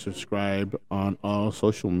 share, subscribe on all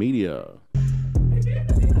social media.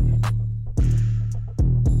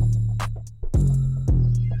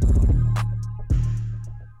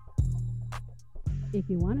 If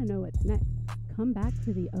you want to know what's next, come back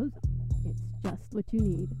to the Ozone. It's just what you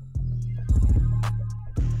need.